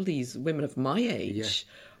 all these women of my age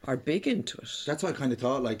are big into it. That's what I kind of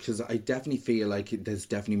thought, like, because I definitely feel like there's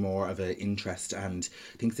definitely more of an interest, and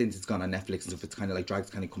I think since it's gone on Netflix and stuff, it's kind of like drag's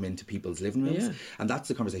kind of come into people's living rooms, and that's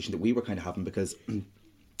the conversation that we were kind of having, because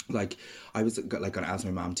like I was like going to ask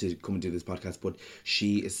my mum to come and do this podcast, but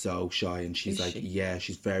she is so shy, and she's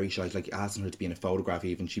she's very shy. It's like asking her to be in a photograph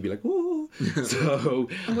even, she'd be like, oh. So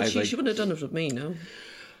she wouldn't have done it with me, no.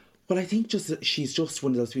 Well, I think she's just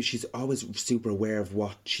one of those people. She's always super aware of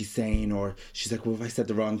what she's saying, or she's like, well, if I said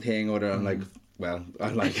the wrong thing, or I'm like, well,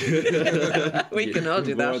 I'm like, we can all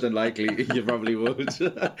do that. More than likely, you probably would.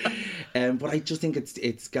 But I just think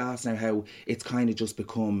it's gas now how it's kind of just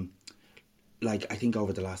become, like, I think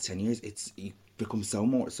over the last 10 years, it's become so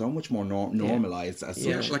much more normalised as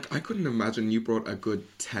such. Like, I couldn't imagine you brought a good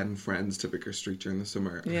 10 friends to Vickers Street during the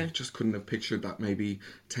summer. I just couldn't have pictured that maybe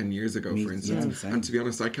 10 years ago, for instance. And to be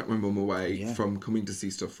honest, I kept my mum away from coming to see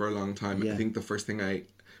stuff for a long time. I think the first thing I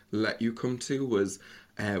let you come to was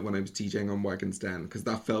when I was DJing on Wagon's Den, because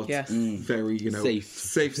that felt very, you know, safe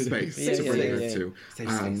space to bring her to.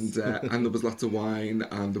 And there was lots of wine,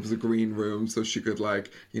 and there was a green room, so she could,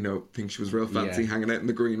 like, you know, think she was real fancy hanging out in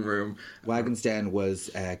the green room. Wagon's Den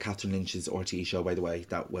was Catherine Lynch's RTE show, by the way.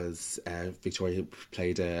 That was Victoria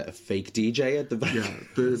played a fake DJ at the back. Yeah,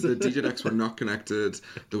 the DJ decks were not connected.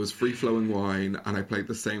 There was free-flowing wine, and I played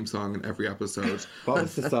the same song in every episode. What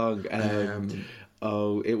was the song?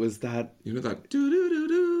 Oh, it was that... You know that...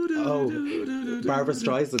 Barbra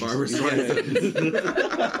Streisand. Barbra Streisand.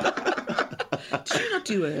 Did you not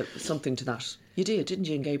do something to that? You did, didn't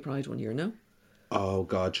you, in Gay Pride one year, no? Oh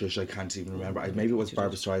God, Trish, I can't even remember. Maybe it was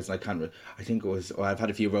Barbra Streisand. I think it was. Oh, I've had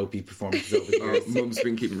a few ropey performances over the years. Mum's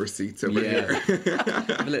been keeping receipts over here.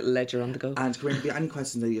 Have a little ledger on the go. And Corinne, have you any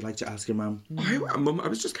questions that you'd like to ask your mum? Mum, I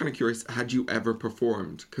was just kind of curious. Had you ever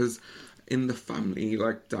performed? Because in the family,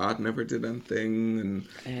 like, Dad never did anything,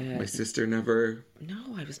 and my sister never.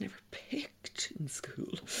 No, I was never picked in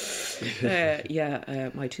school.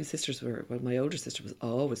 My two sisters were. Well, my older sister was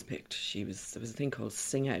always picked. There was a thing called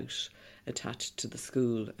Sing Out attached to the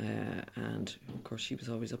school, and of course she was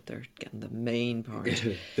always up there getting the main part.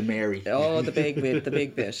 The Mary. Oh, the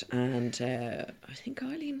big bit. And I think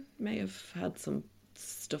Eileen may have had some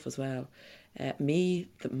stuff as well. My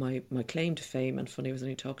claim to fame, and funny, I was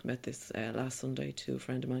only talking about this last Sunday to a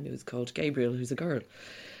friend of mine who's called Gabriel, who's a girl.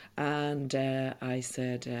 And I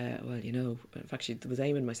said, well, you know, in fact, she was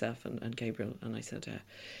aiming myself and Gabriel, and I said,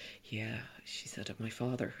 she said, my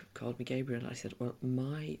father called me Gabriel. I said, well,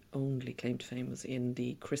 my only claim to fame was in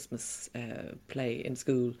the Christmas play in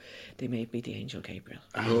school. They made me the Angel Gabriel.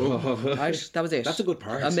 Oh. Right, that was it. That's a good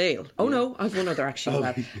part. A male. Oh, yeah. No, I've one other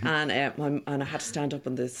actually. And I had to stand up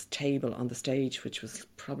on this table on the stage, which was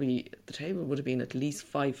probably, the table would have been at least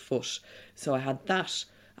 5 foot. So I had that,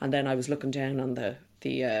 and then I was looking down on the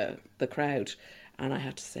crowd, and I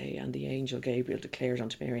had to say, and the angel Gabriel declared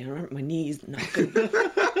unto Mary. And I remember my knees knocking.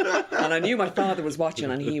 And I knew my father was watching,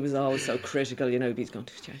 and he was always so critical, you know, he's going,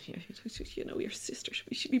 you know, your sister,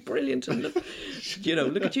 she should be brilliant, and look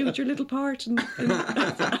at you with your little part, and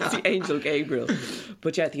that's the angel Gabriel.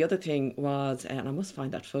 But yeah, the other thing was, and I must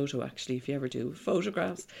find that photo actually, if you ever do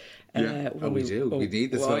photographs. We do. We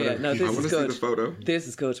need this photo. Yeah, no, this I want to see the photo. This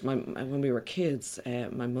is good. When we were kids,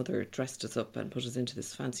 my mother dressed us up and put us into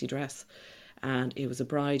this fancy dress. And it was a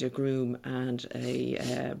bride, a groom, and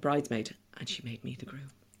a bridesmaid. And she made me the groom.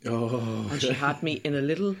 Oh. And she had me in a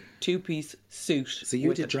little 2-piece suit. So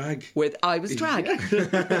you did drag? I was drag.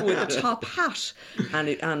 With a top hat.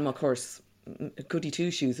 And of course, goody two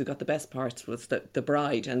shoes, who got the best parts, was the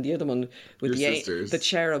bride, and the other one with the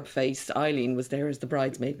cherub face, Eileen, was there as the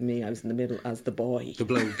bridesmaid, and me, I was in the middle as the boy. The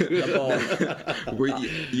bloke.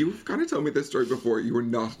 You've kind of told me this story before. You were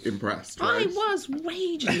not impressed, right? I was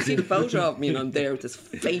raging. You see the photo of me, and I'm there with this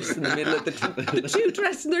face in the middle of the two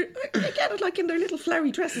dresses. I get it, like in their little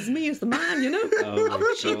flowery dresses, me as the man, you know. What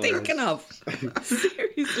was she thinking of?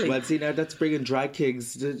 Seriously. Well, see, now that's bringing drag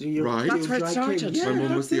kings. Right. That's where it started. My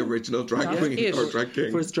mum was the original drag queen or drag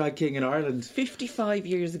king. First drag king in Ireland. 55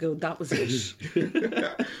 years ago, that was it.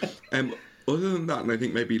 Other than that, and I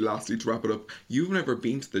think maybe lastly to wrap it up, you've never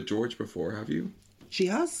been to the George before, have you? She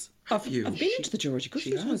has. Have you? I've been to the George.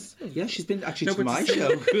 She has. Yeah, she's been actually to my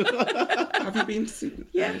show. Have you been to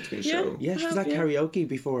a show? Yeah, she was at karaoke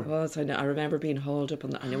before. I remember being hauled up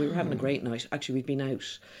on I know we were having a great night. Actually, we'd been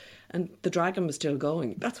out. And the Dragon was still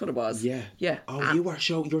going. That's what it was. Yeah. Oh, your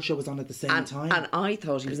show was on at the same time. And I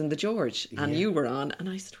thought he was in the George. And you were on. And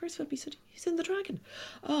I said, where's Philip? He said, he's in the Dragon.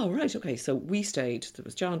 Oh, right, okay. So we stayed. There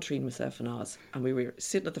was John, Treen, myself and Oz. And we were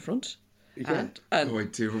sitting at the front. Yeah. And I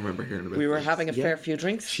do remember hearing about we were this. having a fair few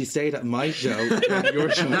drinks. She stayed at my show, and your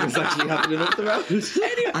show was actually happening up the road.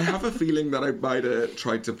 I have a feeling that I might have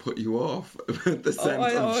tried to put you off with the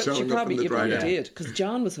sense of showing up in the Dragon. You probably did, because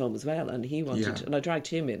John was home as well, and he wanted, and I dragged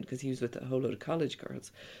him in because he was with a whole load of college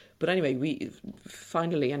girls. But anyway, we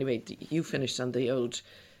finally, you finished, and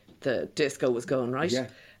the disco was going, right? Yeah.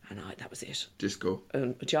 And that was it. Disco.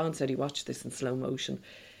 And John said he watched this in slow motion.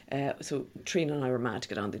 So Trina and I were mad to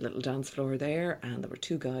get on the little dance floor there, and there were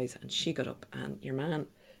two guys, and she got up, and your man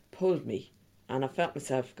pulled me, and I felt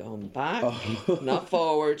myself going back, not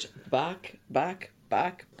forward, back,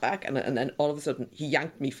 and then all of a sudden he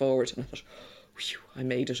yanked me forward, and I thought, whew, I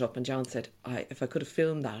made it up. And John said, if I could have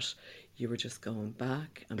filmed that, you were just going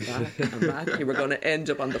back and back and back. You were going to end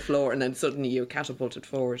up on the floor, and then suddenly you catapulted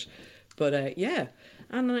forward. But yeah,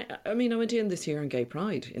 and I went in this year on Gay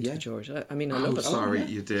Pride into the George. I love it. Sorry,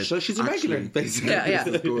 you did. So she's a regular, basically. Yeah.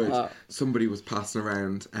 This is good. Somebody was passing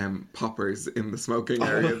around poppers in the smoking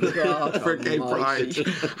area for Gay Pride.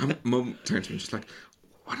 Mum turned to me just like,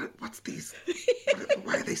 what's these?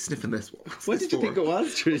 Why are they sniffing this? What did you think it was,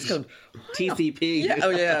 Trish? TCP. Yeah. Oh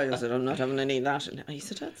yeah. I said, I'm not having any of that. And he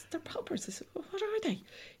said, they're poppers. I said, well, what are they?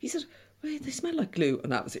 He said, well, they smell like glue.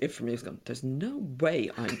 And that was it for me. I was going, there's no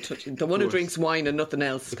way I'm touching the one who drinks wine and nothing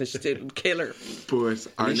else, because it'll kill her. But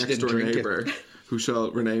our next door neighbour, who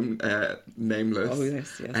shall remain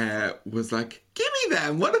nameless, was like, give me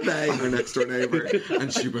them. What are they? Her next door neighbour.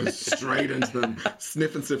 And she was straight into them,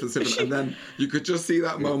 sniffing. And then you could just see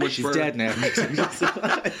that moment. She's dead now.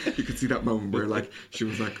 You could see that moment where like she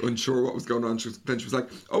was like unsure what was going on. Then she was like,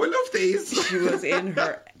 oh, I love these. She was in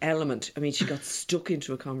her element. I mean, she got stuck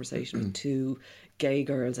into a conversation with two gay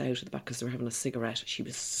girls out at the back because they were having a cigarette. She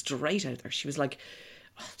was straight out there. She was like,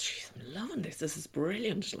 oh, jeez, I'm loving this. This is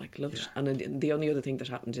brilliant. Like, loved it. And then the only other thing that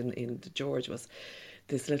happened in the George was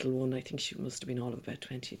this little one, I think she must have been all of about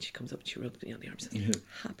 20, and she comes up and she rubs me on the arm and says,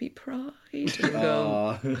 Happy Pride. And I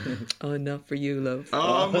go, oh, not for you, love.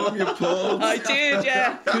 Oh, Mum, you pulled. I did,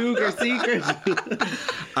 yeah. Cougar secret.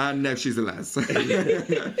 And now she's a les.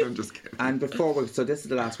 I'm just kidding. And so this is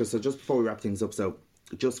the last question. So just before we wrap things up, so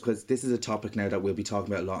just because this is a topic now that we'll be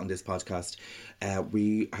talking about a lot on this podcast,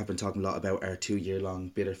 we have been talking a lot about our 2-year-long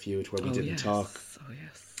bitter feud where we didn't talk. Oh,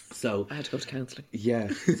 yes. So I had to go to counselling. Yeah.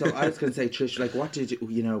 So I was going to say, Trish, like, what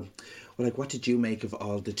did you make of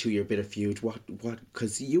all the 2-year bitter feud? What?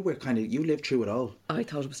 Because you lived through it all. I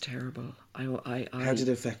thought it was terrible. How did it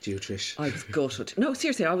affect you, Trish? I was gutted. No,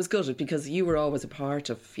 seriously, I was gutted because you were always a part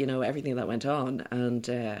of, everything that went on, and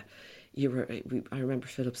I remember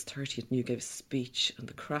Philip's 30th and you gave a speech and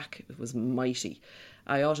the crack was mighty.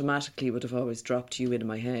 I automatically would have always dropped you into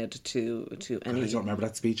my head to any... I don't remember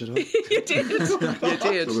that speech at all. You did. You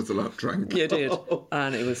did. There was a lot drank. You did.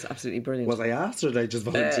 And it was absolutely brilliant. Was I asked or did I just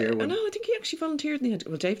volunteer? No, I think he actually volunteered in the end.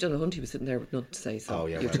 Well, Dave Delahunt, he was sitting there with nothing to say, so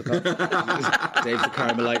you took off. Dave's a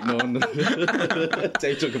Carmelite nun.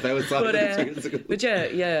 Dave took a vow of silence. But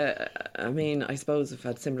yeah, I mean, I suppose I've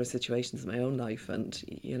had similar situations in my own life, and,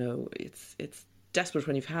 it's desperate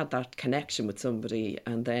when you've had that connection with somebody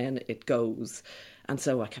and then it goes. And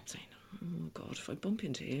so I kept saying, oh God, if I bump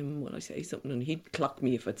into him, will I say something? And he'd clock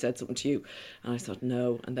me if I'd said something to you. And I thought,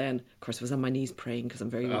 no. And then, of course, I was on my knees praying because I'm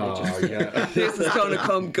very religious. Oh, yeah. This is going to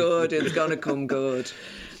come good. It's going to come good.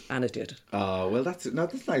 And it did. Oh, well, that's a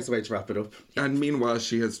nice way to wrap it up. And meanwhile,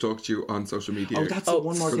 she has stalked you on social media. Oh, that's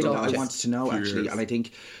one more thing that I wanted to know, actually. Years. And I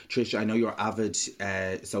think, Trish, I know you're an avid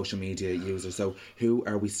social media user. So who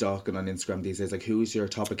are we stalking on Instagram these days? Like, who's your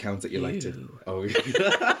top accounts that you like to... Oh, you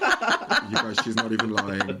guys, she's not even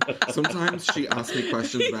lying. Sometimes she asks me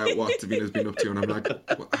questions about what Davina's been up to, and I'm like,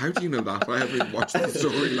 how do you know that? I haven't even watched the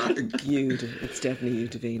storyline. It's definitely you,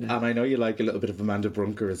 Davina. And I know you like a little bit of Amanda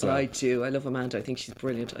Brunker as well. I do. I love Amanda. I think she's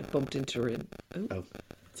brilliant. I bumped into her in... Oh,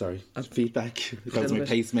 sorry. Feedback. That was my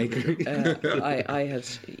pacemaker. I had...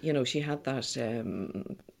 she had that...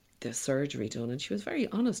 the surgery done, and she was very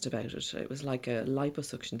honest about it. It was like a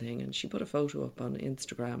liposuction thing, and she put a photo up on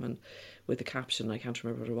Instagram and with a caption, I can't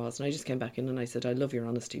remember what it was, and I just came back in and I said, I love your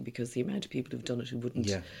honesty, because the amount of people who've done it who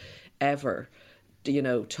wouldn't ever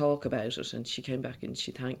talk about it. And she came back and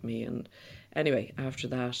she thanked me. And anyway, after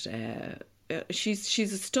that,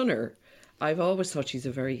 she's a stunner. I've always thought she's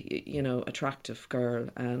a very, attractive girl,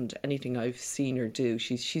 and anything I've seen her do,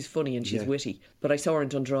 she's funny and she's witty. But I saw her in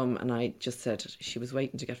Dundrum and I just said, she was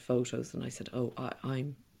waiting to get photos, and I said, oh,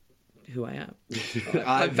 I'm who I am.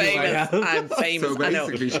 I'm famous. I'm famous. So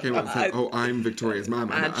basically she came up and said, oh, I'm Victoria's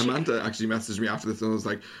mum. And Amanda actually messaged me after this and was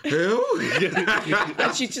like, who?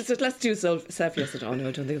 And she just said, let's do a selfie. I said, oh no,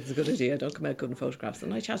 I don't think it's a good idea. I don't come out good in photographs.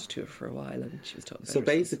 And I chatted to her for a while and she was talking about So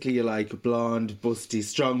basically you like blonde, busty,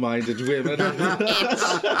 strong-minded women. That's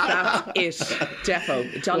it.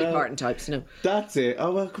 Defo. Dolly Parton types, no. That's it.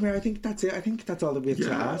 Oh, well, come here. I think that's it. I think that's all that we have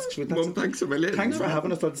to ask. Mum, thanks a million. Thanks for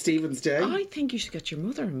having us on Stephen's Day. I think you should get your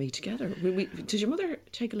mother and me together. Did your mother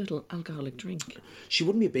take a little alcoholic drink? She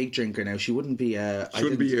wouldn't be a big drinker now. She wouldn't be... She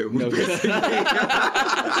wouldn't be you. No.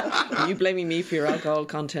 Are you blaming me for your alcohol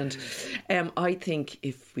content? I think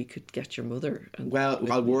if we could get your mother...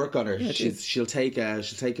 I'll work on her. Yeah, she'll take a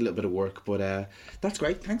little bit of work, but that's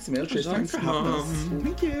great. Thanks a million, Trish. Thanks for having us.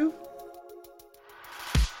 Thank you.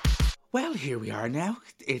 Well, here we are now.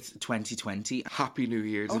 It's 2020. Happy New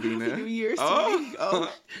Year, Davina. Happy New Year to me.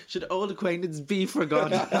 Oh, should old acquaintance be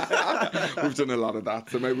forgotten? We've done a lot of that,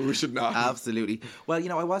 so maybe we should not. Absolutely. Well,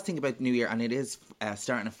 I was thinking about New Year, and it is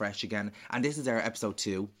starting afresh again. And this is our episode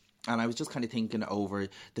 2. And I was just kind of thinking over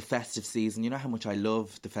the festive season. You know how much I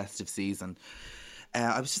love the festive season.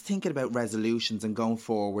 I was just thinking about resolutions and going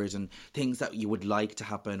forward and things that you would like to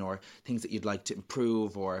happen or things that you'd like to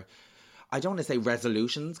improve, or... I don't want to say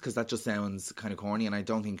resolutions because that just sounds kind of corny, and I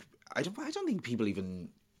don't think people even,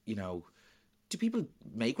 do people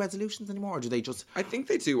make resolutions anymore, or do they just... I think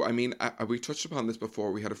they do. I mean, we touched upon this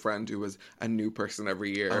before. We had a friend who was a new person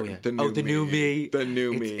every year. Oh, yeah. The new me. The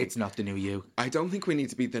new me. It's not the new you. I don't think we need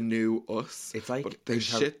to be the new us. It's like... But there's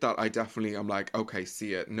shit that I definitely am like, okay,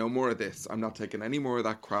 see it. No more of this. I'm not taking any more of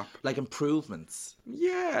that crap. Like improvements.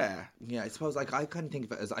 Yeah. Yeah, I suppose, like, I kind of think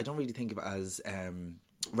of it as... I don't really think of it as...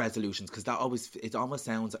 resolutions, because that it almost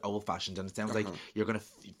sounds old-fashioned, and it sounds like you're going to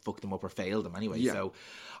fuck them up or fail them anyway. Yeah. So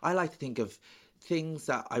I like to think of things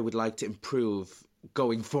that I would like to improve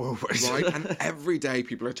going forward. Right, and every day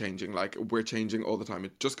people are changing. Like, we're changing all the time.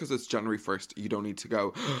 Just because it's January 1st, you don't need to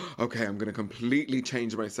go, okay, I'm going to completely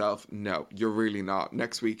change myself. No, you're really not.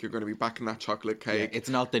 Next week, you're going to be back in that chocolate cake. Yeah, it's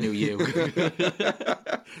not the new you.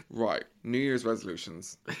 Right, New Year's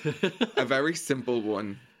resolutions. A very simple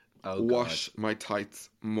one. Wash my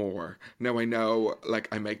tights more. Now, I know, like,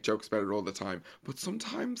 I make jokes about it all the time, but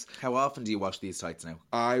sometimes... How often do you wash these tights now?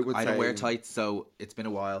 I don't wear tights, so it's been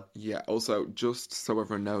a while. Yeah, also, just so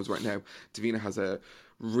everyone knows right now, Davina has a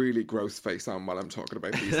really gross face on while I'm talking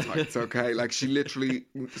about these tights, okay? Like, she literally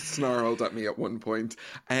snarled at me at one point.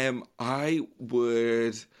 I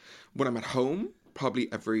would, when I'm at home,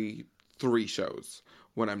 probably every 3 shows.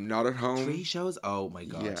 When I'm not at home... 3 shows? Oh, my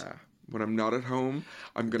God. Yeah. When I'm not at home,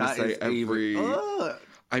 I'm going to say every...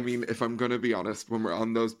 I mean, if I'm going to be honest, when we're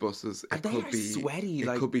on those buses, it could be sweaty.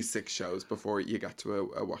 It could be 6 shows before you get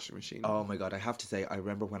to a washing machine. Oh my God, I have to say, I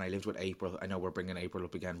remember when I lived with April. I know we're bringing April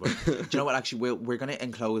up again, but do you know what? Actually, we're going to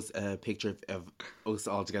enclose a picture of us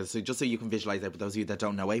all together, so just so you can visualize it. For those of you that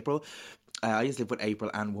don't know April, I used to live with April,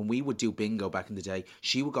 and when we would do bingo back in the day,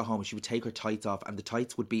 she would go home and she would take her tights off, and the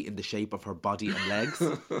tights would be in the shape of her body and legs.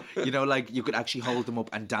 You know, like you could actually hold them up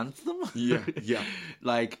and dance them. Yeah.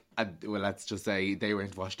 Like, well, let's just say they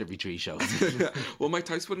weren't washed every 3 shows. Well, my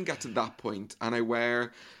tights wouldn't get to that point, and I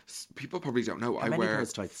wear... People probably don't know. I wear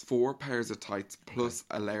 4 pairs of tights plus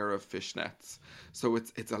a layer of fishnets. So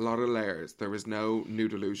it's a lot of layers. There is no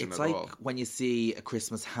nude illusion at all. It's like when you see a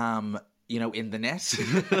Christmas ham... You know, in the net.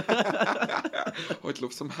 I'd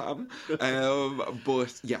love some ham.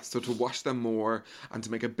 But yeah, so to wash them more and to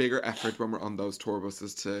make a bigger effort when we're on those tour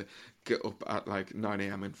buses to get up at like 9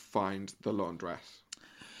 a.m. and find the laundrette.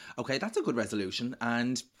 Okay, that's a good resolution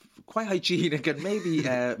and quite hygienic and maybe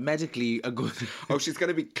medically a good... Oh, she's going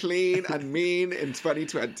to be clean and mean in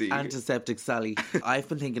 2020. Antiseptic Sally. I've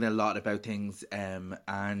been thinking a lot about things and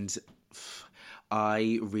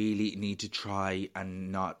I really need to try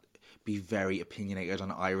and not be very opinionated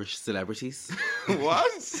on Irish celebrities.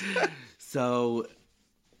 What? So,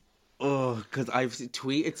 because I've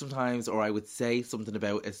tweeted sometimes, or I would say something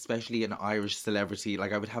about, especially an Irish celebrity,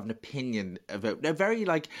 like I would have an opinion about, a very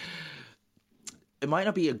like, it might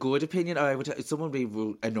not be a good opinion. Someone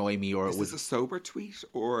would annoy me, or is this a sober tweet,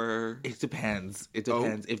 or it depends. It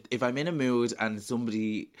depends. If I'm in a mood and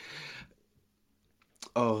somebody,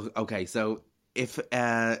 okay. So if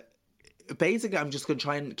basically, I'm just going to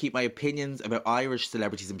try and keep my opinions about Irish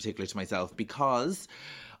celebrities in particular to myself, because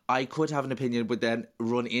I could have an opinion but then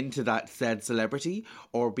run into that said celebrity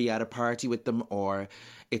or be at a party with them, or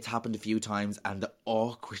it's happened a few times and the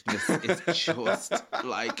awkwardness is just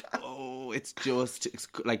like, it's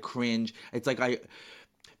like cringe. It's like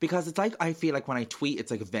because it's like, I feel like when I tweet, it's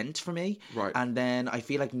like a vent for me. Right. And then I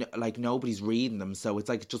feel like nobody's reading them, so it's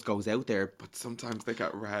like it just goes out there. But sometimes they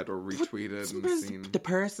get read or retweeted and seen. The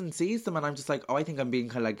person sees them and I'm just like, I think I'm being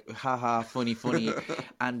kind of like, haha, funny.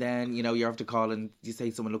 And then, you know, you have to call and you say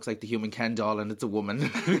someone looks like the human Ken doll and it's a woman.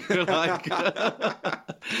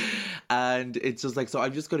 And it's just like, so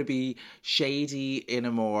I'm just going to be shady in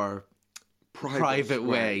a more... private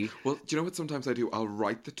way. Well, do you know what sometimes I do? I'll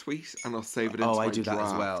write the tweet and I'll save it into my I do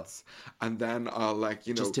drafts, that as well. And then I'll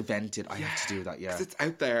just to vent it, I have to do that, because it's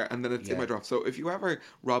out there and then it's in my draft. So if you ever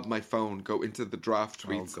rob my phone, go into the draft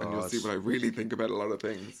tweets and you'll see what I really think about a lot of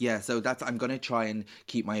things. Yeah, so I'm going to try and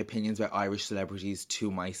keep my opinions about Irish celebrities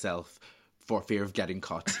to myself for fear of getting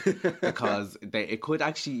caught. Because it could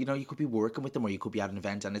actually, you know, you could be working with them or you could be at an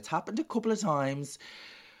event, and it's happened a couple of times.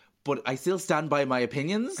 But I still stand by my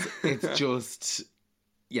opinions. It's just,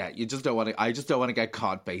 you just don't want to... I just don't want to get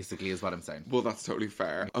caught, basically, is what I'm saying. Well, that's totally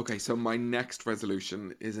fair. Okay, so my next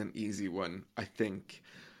resolution is an easy one. I think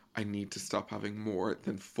I need to stop having more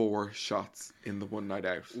than 4 shots in the one night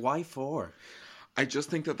out. Why 4? I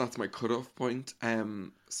just think that's my cutoff point.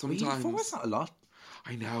 Sometimes... Really? 4 is not a lot.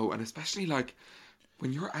 I know, and especially like...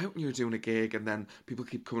 when you're out and you're doing a gig and then people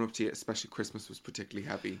keep coming up to you, especially Christmas was particularly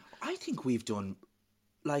heavy. I think we've done...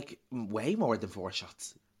 like, way more than 4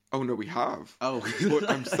 shots. Oh, no, we have. Oh. But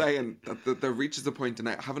I'm saying that there reaches a point, and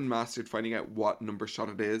I haven't mastered finding out what number shot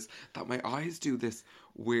it is, that my eyes do this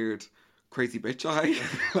weird crazy bitch eye.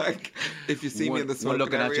 Like, if you see me in the smoking one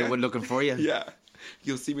looking area, at you, one looking for you. yeah,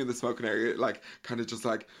 you'll see me in the smoking area, like kind of just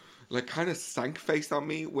like kind of stank face on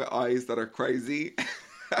me with eyes that are crazy.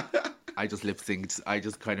 I just lip synced. I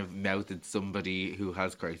just kind of mouthed somebody who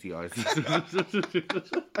has crazy eyes.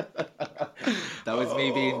 That was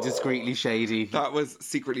me being discreetly shady. That was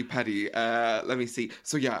secretly petty. Let me see.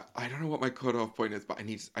 So yeah, I don't know what my cutoff point is, but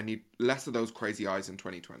I need less of those crazy eyes in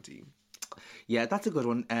 2020. Yeah, that's a good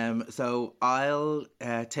one. So I'll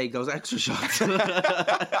take those extra shots.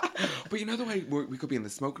 But you know the way we could be in the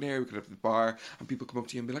smoking area, we could have the bar, and people come up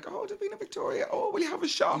to you and be like, "Oh, Davina Victoria, oh, will you have a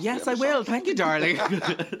shot?" Yes, I will. Thank you, darling.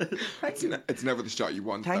 It's never the shot you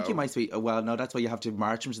want. Thank though. you, my sweet. Well, no, that's why you have to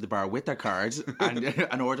march them to the bar with their card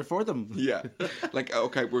and order for them. Yeah. Like,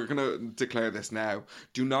 okay, we're going to declare this now.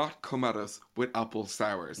 Do not come at us with apple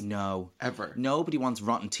sours. No. Ever. Nobody wants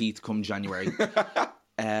rotten teeth come January.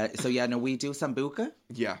 So yeah, no, we do Sambuca.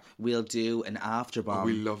 Yeah. We'll do an after bomb.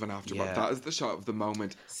 We love an after bomb. Yeah. That is the shot of the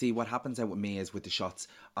moment. See, what happens out with me is with the shots,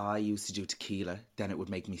 I used to do tequila, then it would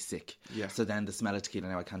make me sick. Yeah. So then the smell of tequila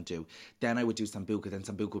now I can't do. Then I would do Sambuca, then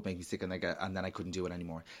Sambuca would make me sick and then I couldn't do it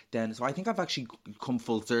anymore. So I think I've actually come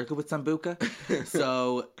full circle with Sambuca.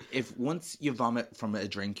 So if once you vomit from a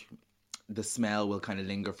drink, the smell will kind of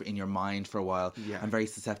linger in your mind for a while. Yeah. I'm very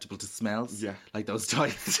susceptible to smells. Yeah. Like those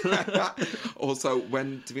tights. Also,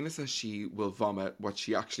 when Davina says she will vomit, what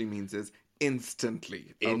she actually means is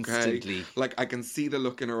instantly. Okay? Instantly. Like, I can see the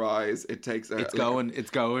look in her eyes. It takes It's going.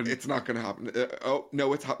 It's not going to happen. Oh,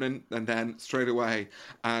 no, it's happening. And then straight away.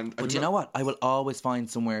 But you know what? I will always find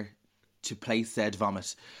somewhere to place said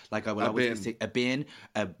vomit. Like I will always say a bin,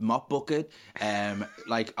 a mop bucket.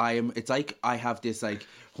 It's like I have this like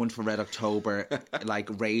Hunt for Red October like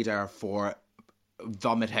radar for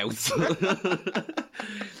vomit house.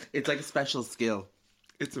 It's like a special skill.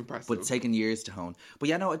 It's impressive, but it's taken years to hone. But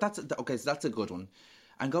yeah, no, that's okay. So that's a good one.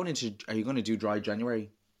 And going into, are you going to do dry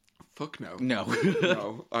January? Fuck no. No.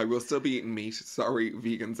 No, I will still be eating meat. Sorry,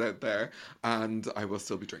 vegans out there, and I will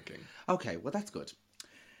still be drinking. Okay, well that's good.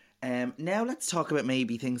 Now let's talk about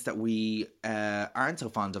maybe things that we aren't so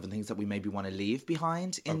fond of and things that we maybe want to leave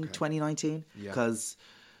behind in 2019. Because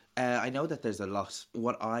I know that there's a lot.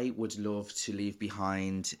 What I would love to leave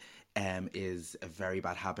behind is a very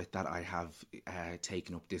bad habit that I have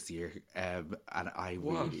taken up this year. And I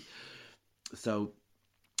really... So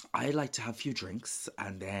I like to have a few drinks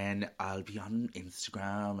and then I'll be on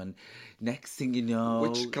Instagram and next thing you know...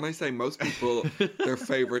 Which, can I say, most people, their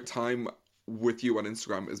favourite time with you on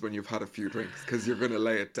Instagram is when you've had a few drinks because you're going to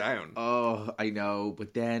lay it down. Oh, I know.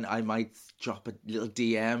 But then I might drop a little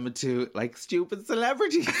DM to like stupid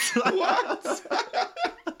celebrities. What?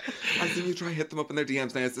 As in you try to hit them up in their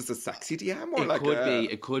DMs now. Is this a sexy DM or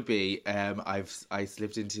It could be. I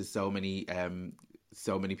slipped into so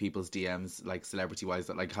many people's DMs, like celebrity wise,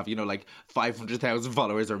 that like have, you know, like 500,000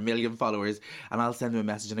 followers or 1 million followers, and I'll send them a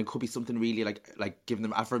message and it could be something really like giving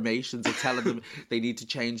them affirmations or telling them they need to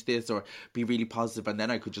change this or be really positive, and then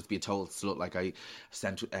I could just be a total slut. Like I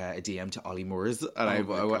sent a DM to Ollie Moores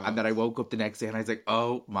and then I woke up the next day and I was like,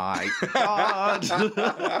 oh my God.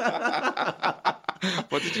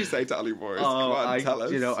 What did you say to Ollie Moores? Come on, tell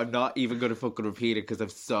us. You know, I'm not even going to fucking repeat it because I'm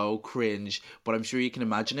so cringe, but I'm sure you can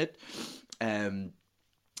imagine it.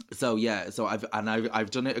 So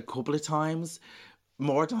I've done it a couple of times,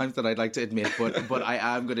 more times than I'd like to admit, but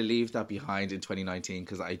I am going to leave that behind in 2019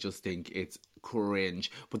 because I just think it's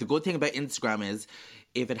cringe. But the good thing about Instagram is,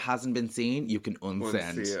 if it hasn't been seen, you can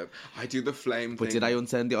unsend. Unsee it. I do the flame thing. But did I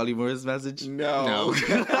unsend the Ollie Moores message? No.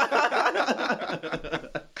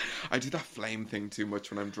 I do that flame thing too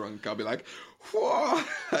much when I'm drunk. I'll be like, whoa,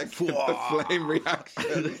 like the flame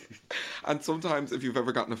reaction. And sometimes, if you've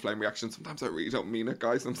ever gotten a flame reaction, sometimes I really don't mean it,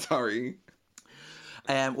 guys. I'm sorry.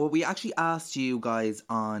 Well, we actually asked you guys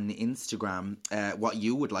on Instagram what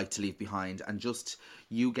you would like to leave behind, and just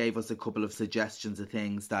you gave us a couple of suggestions of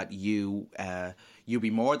things that you'd be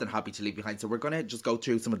more than happy to leave behind. So we're going to just go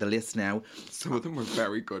through some of the lists now. Some of them were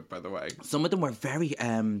very good, by the way. Some of them were very...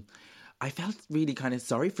 I felt really kind of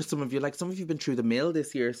sorry for some of you. Like, some of you have been through the mill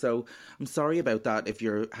this year, so I'm sorry about that. If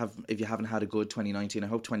you haven't had a good 2019, I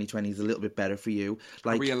hope 2020 is a little bit better for you.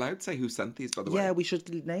 Like, are we allowed to say who sent these, by the way? Yeah, we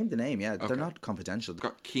should name the name. Yeah, okay. They're not confidential.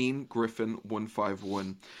 Got Keen Griffin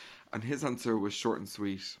 151, and his answer was short and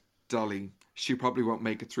sweet. Dolly, she probably won't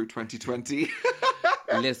make it through 2020.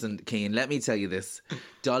 Listen, Keen, let me tell you this.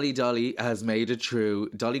 Dolly has made it through.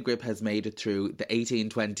 Dolly Grip has made it through the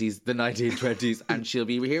 1820s, the 1920s, and she'll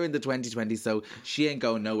be here in the 2020s, so she ain't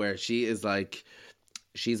going nowhere. She is like,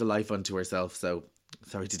 she's a life unto herself, so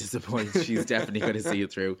sorry to disappoint. She's definitely going to see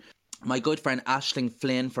it through. My good friend Aisling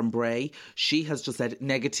Flynn from Bray, she has just said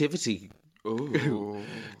negativity. Ooh.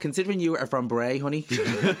 Considering you are from Bray, honey,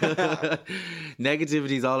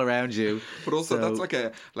 negativity's all around you. But also,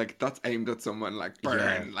 So- that's aimed at someone, like, burn,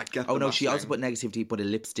 Yeah. like, get Oh the no, she also bashing. put negativity, but a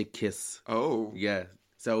lipstick kiss. Oh. Yeah.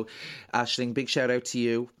 So, Aisling, big shout out to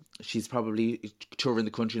you. She's probably touring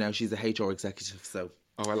the country now. She's a HR executive. So,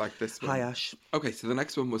 Oh, I like this one. hi, Ash. Okay, so the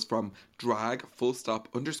next one was from drag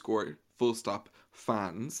 __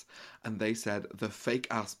 fans, and they said the fake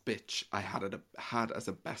ass bitch I had as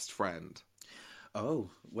a best friend. Oh,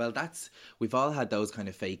 well, we've all had those kind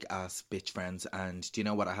of fake ass bitch friends. And do you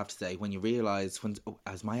know what I have to say? When you realise,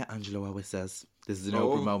 as Maya Angelou always says, this is an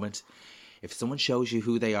Oprah moment. If someone shows you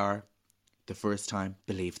who they are the first time,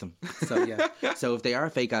 believe them. So, yeah. So if they are a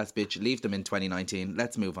fake ass bitch, leave them in 2019.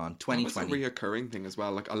 Let's move on. That was a 2020. reoccurring thing as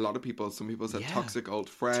well. Like, a lot of people, some people said Yeah. toxic old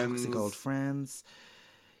friends. Toxic old friends.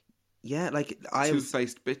 Yeah, like I was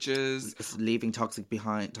Two-faced bitches. leaving toxic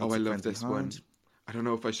behind. Toxic Oh, I love friends this behind. one. I don't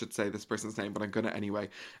know if I should say this person's name, but I'm gonna anyway.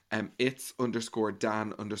 It's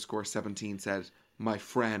 _Dan_17 said, my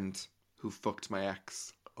friend who fucked my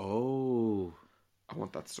ex. Oh, I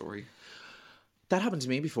want that story. that happened to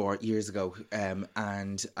me before years ago,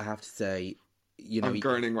 and I have to say, you know, I'm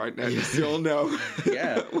gurning right now, because you all know.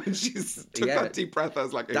 Yeah. When she's took Yeah. that deep breath, I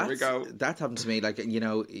was like, here we go. That's happened to me. Like, you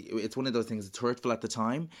know, it's one of those things. It's hurtful at the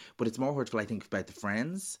time, but it's more hurtful, I think, about the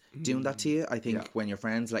friends doing that to you. I think when your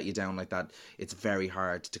friends let you down like that, it's very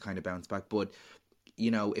hard to kind of bounce back. But you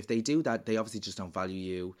know, if they do that, they obviously just don't value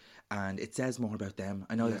you, and it says more about them.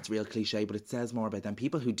 I know that's real cliche, but it says more about them.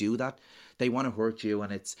 People who do that, they want to hurt you,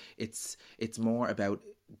 and it's more about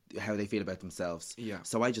how they feel about themselves. Yeah.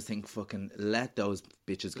 So I just think fucking let those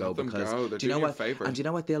bitches go, Let them because go. They're do you know doing you a what? favour. And do you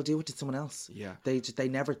know what? They'll do it to someone else. Yeah. They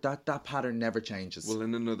never that pattern never changes. Well,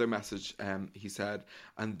 in another message, he said,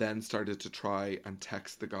 and then started to try and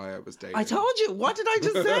text the guy I was dating. I told you. What did I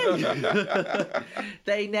just say?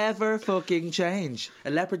 They never fucking change.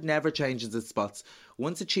 A leopard never changes its spots.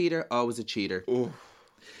 Once a cheater, always a cheater. Oh.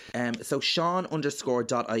 So Sean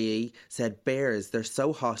 _.ie said, bears, they're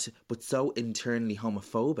so hot, but so internally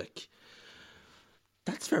homophobic.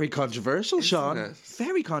 That's very controversial, Sean. it?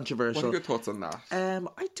 Very What controversial. are your thoughts on that?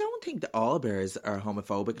 I don't think that all bears are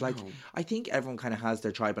homophobic. Like, I think everyone kind of has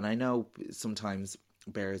their tribe, and I know sometimes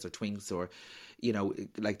bears or twinks or, you know,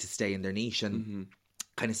 like to stay in their niche and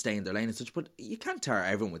kind of stay in their lane and such, but you can't tar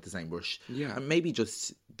everyone with the same brush. Yeah. And maybe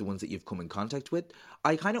just the ones that you've come in contact with.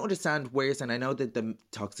 I kind of understand where you're saying. I know that the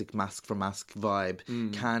toxic mask for mask vibe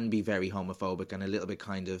can be very homophobic and a little bit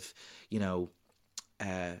kind of, you know,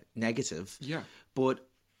 negative. Yeah. But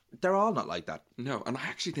they're all not like that. No, and I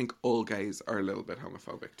actually think all gays are a little bit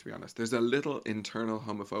homophobic, to be honest. There's a little internal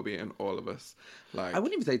homophobia in all of us. Like, I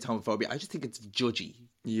wouldn't even say it's homophobia. I just think it's judgy.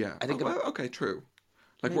 yeah. I think well, okay, true.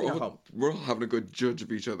 Like, Maybe we're not all having a good judge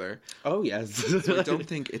of each other. Oh, yes. So I don't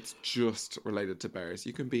think it's just related to bears.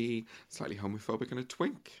 You can be slightly homophobic and a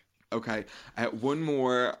twink. Okay, one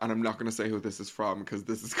more, and I'm not going to say who this is from because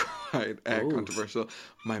this is quite controversial.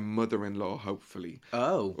 My mother-in-law, hopefully.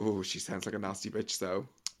 Oh, she sounds like a nasty bitch, so.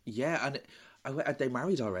 Yeah, and are they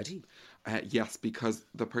married already? Yes, because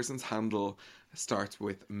the person's handle starts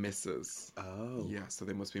with Mrs. Oh. Yeah, so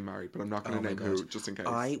they must be married, but I'm not going to name who, just in case.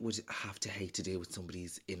 I would have to hate to deal with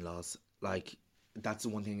somebody's in-laws. Like, that's the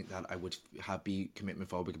one thing that I would be commitment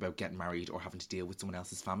phobic about, getting married or having to deal with someone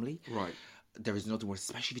else's family. Right. There is nothing worse,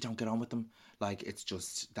 especially if you don't get on with them. Like, it's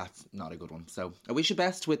just, that's not a good one. So, I wish you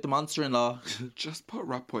best with the monster-in-law. Just put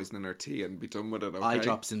rat poison in her tea and be done with it, okay? Eye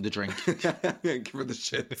drops in the drink. Give her the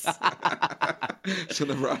shits. She'll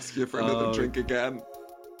never ask you for another drink again.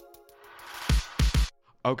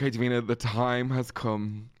 Okay, Davina, the time has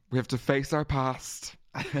come. We have to face our past.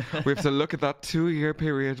 We have to look at that 2-year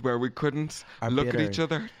period where we couldn't look at each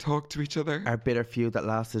other, talk to each other. Our bitter feud that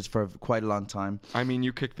lasted for quite a long time. I mean,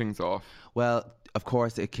 you kicked things off. Well, of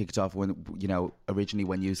course it kicked off when, you know, originally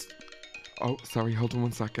when you... Oh, sorry, hold on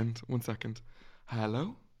 1 second. 1 second.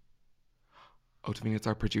 Hello? Oh, Davina, it's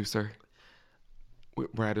our producer.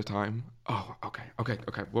 We're out of time. Oh, okay.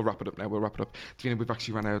 We'll wrap it up now. Davina, we've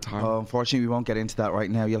actually run out of time. Oh, unfortunately, we won't get into that right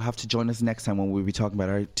now. You'll have to join us next time when we'll be talking about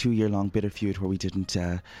our 2-year-long bitter feud where we didn't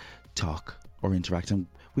talk or interact. And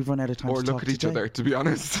we've run out of time or to talk look at each today. other, to be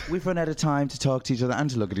honest. We've run out of time to talk to each other and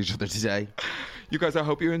to look at each other today. You guys, I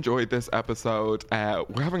hope you enjoyed this episode.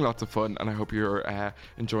 We're having lots of fun and I hope you're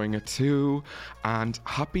enjoying it too. And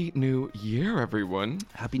Happy New Year, everyone.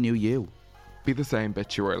 Happy New You. Be the same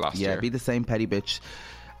bitch you were last year. Yeah, be the same petty bitch.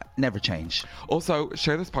 Never change. Also,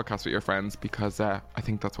 share this podcast with your friends because I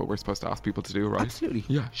think that's what we're supposed to ask people to do, right? Absolutely.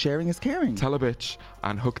 Yeah. Sharing is caring. Tell a bitch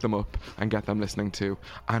and hook them up and get them listening too.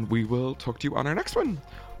 And we will talk to you on our next one.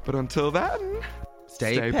 But until then,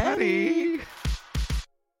 Stay petty.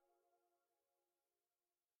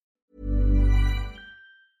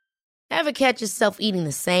 Ever catch yourself eating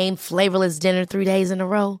the same flavorless dinner 3 days in a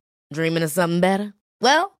row? Dreaming of something better?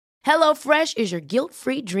 Well, HelloFresh is your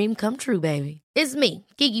guilt-free dream come true, baby. It's me,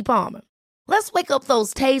 Keke Palmer. Let's wake up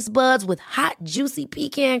those taste buds with hot, juicy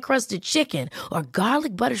pecan-crusted chicken or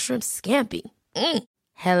garlic butter shrimp scampi.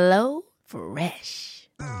 Hello Fresh.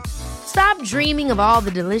 Stop dreaming of all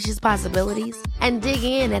the delicious possibilities and dig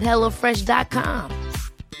in at HelloFresh.com.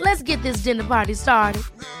 Let's get this dinner party started.